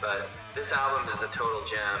direction. But this album is a total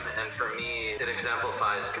gem, and for me, it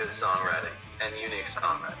exemplifies good songwriting and unique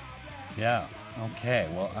songwriting. Yeah, okay,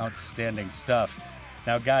 well, outstanding stuff.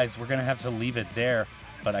 Now, guys, we're going to have to leave it there,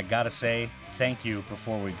 but I got to say thank you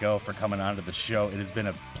before we go for coming onto the show. It has been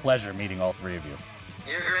a pleasure meeting all three of you.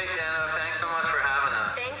 You're great, Danno. Thanks so much for having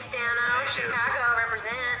us. Thanks, Danno. Chicago,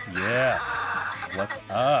 represent. Yeah. What's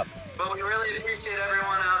up? But we really appreciate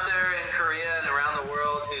everyone out there in Korea and around the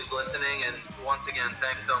world who's listening. And once again,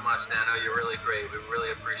 thanks so much, Danno. You're really great. We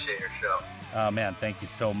really appreciate your show. Oh, man, thank you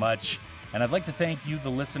so much. And I'd like to thank you, the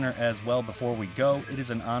listener, as well before we go. It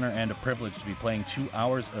is an honor and a privilege to be playing 2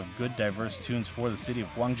 hours of good, diverse tunes for the city of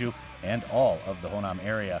Gwangju and all of the Honam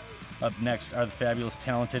area. Up next are the fabulous,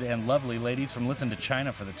 talented, and lovely ladies from Listen to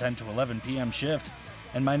China for the 10 to 11 p.m. shift.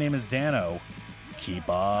 And my name is Danno. Keep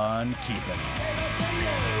on keeping.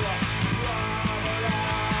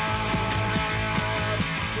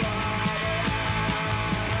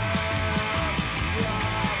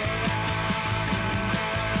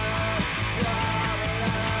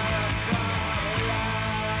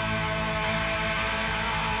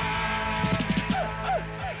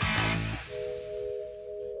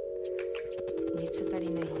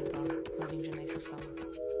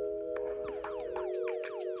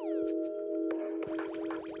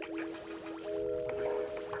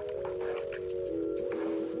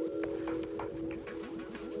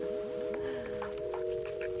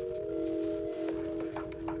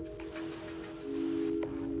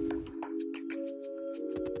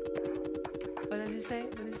 What does it say?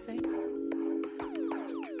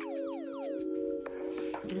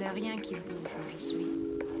 Il n'y a rien qui bouge, je suis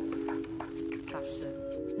pas seul.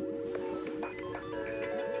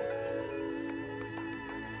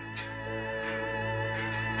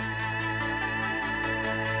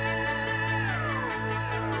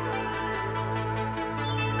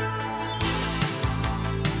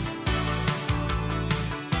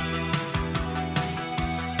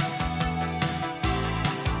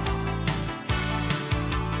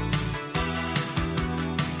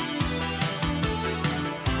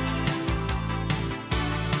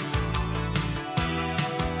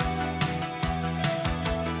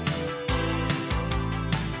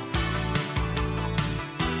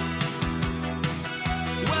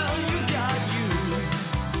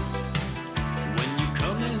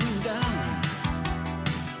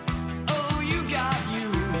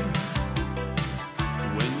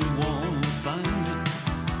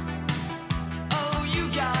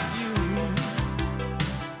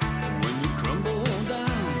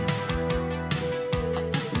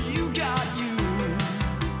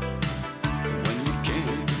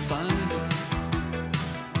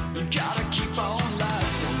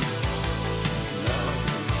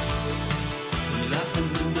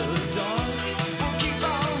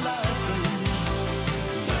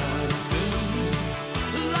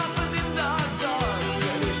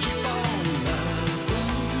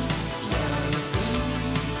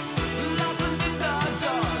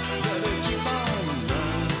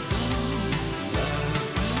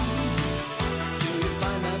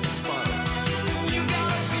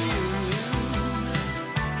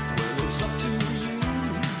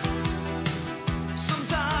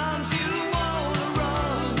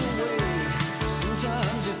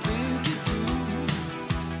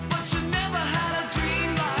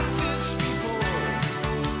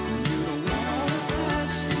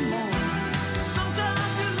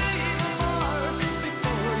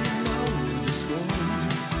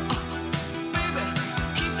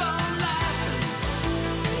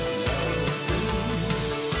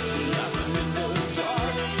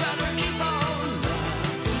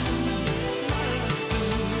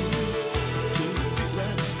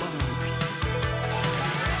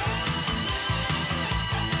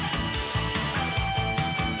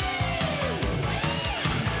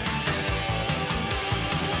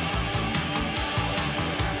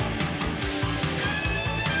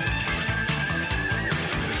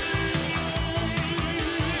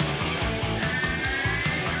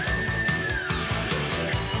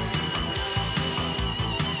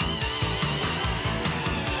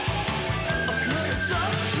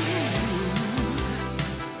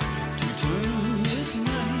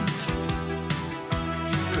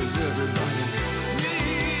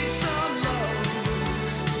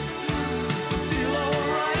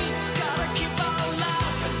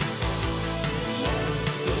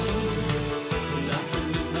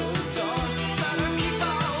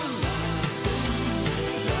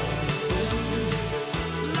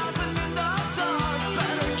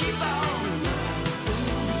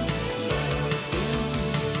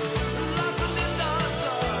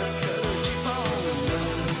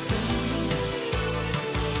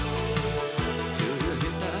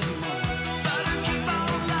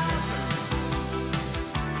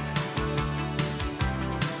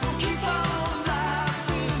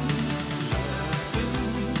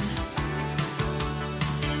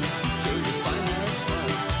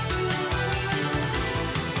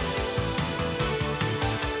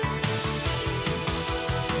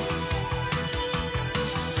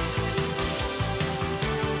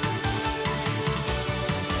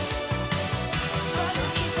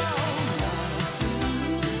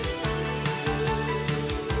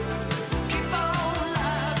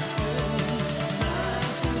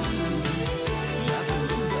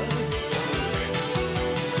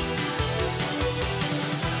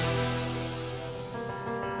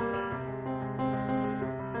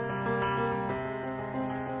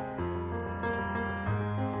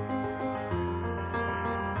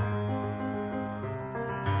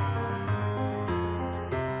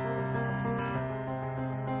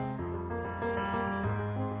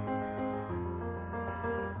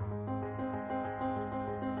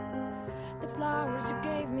 flowers you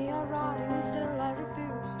gave me are rotting, and still I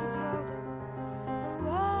refuse to throw them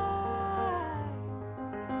away.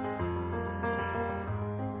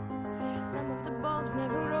 Some of the bulbs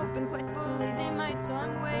never open quite fully, they might, so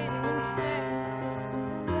I'm waiting instead.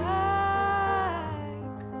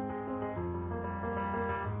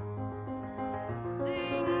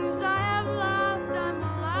 Things I have loved, I'm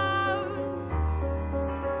allowed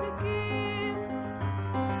to keep.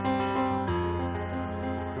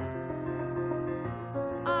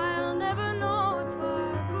 I'll never know if I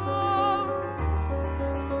go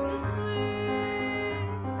to sleep.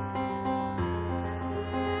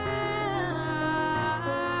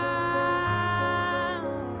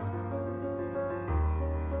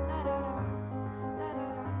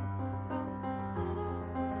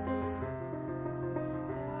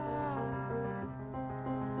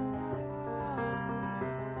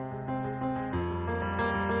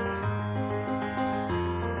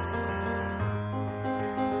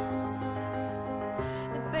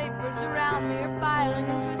 The papers around me are piling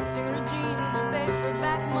and twisting. Regina, the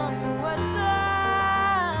paperback mummy, what the?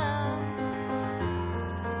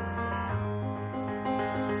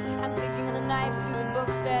 I'm taking a knife to the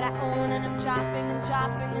books that I own, and I'm chopping and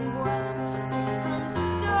chopping and boiling.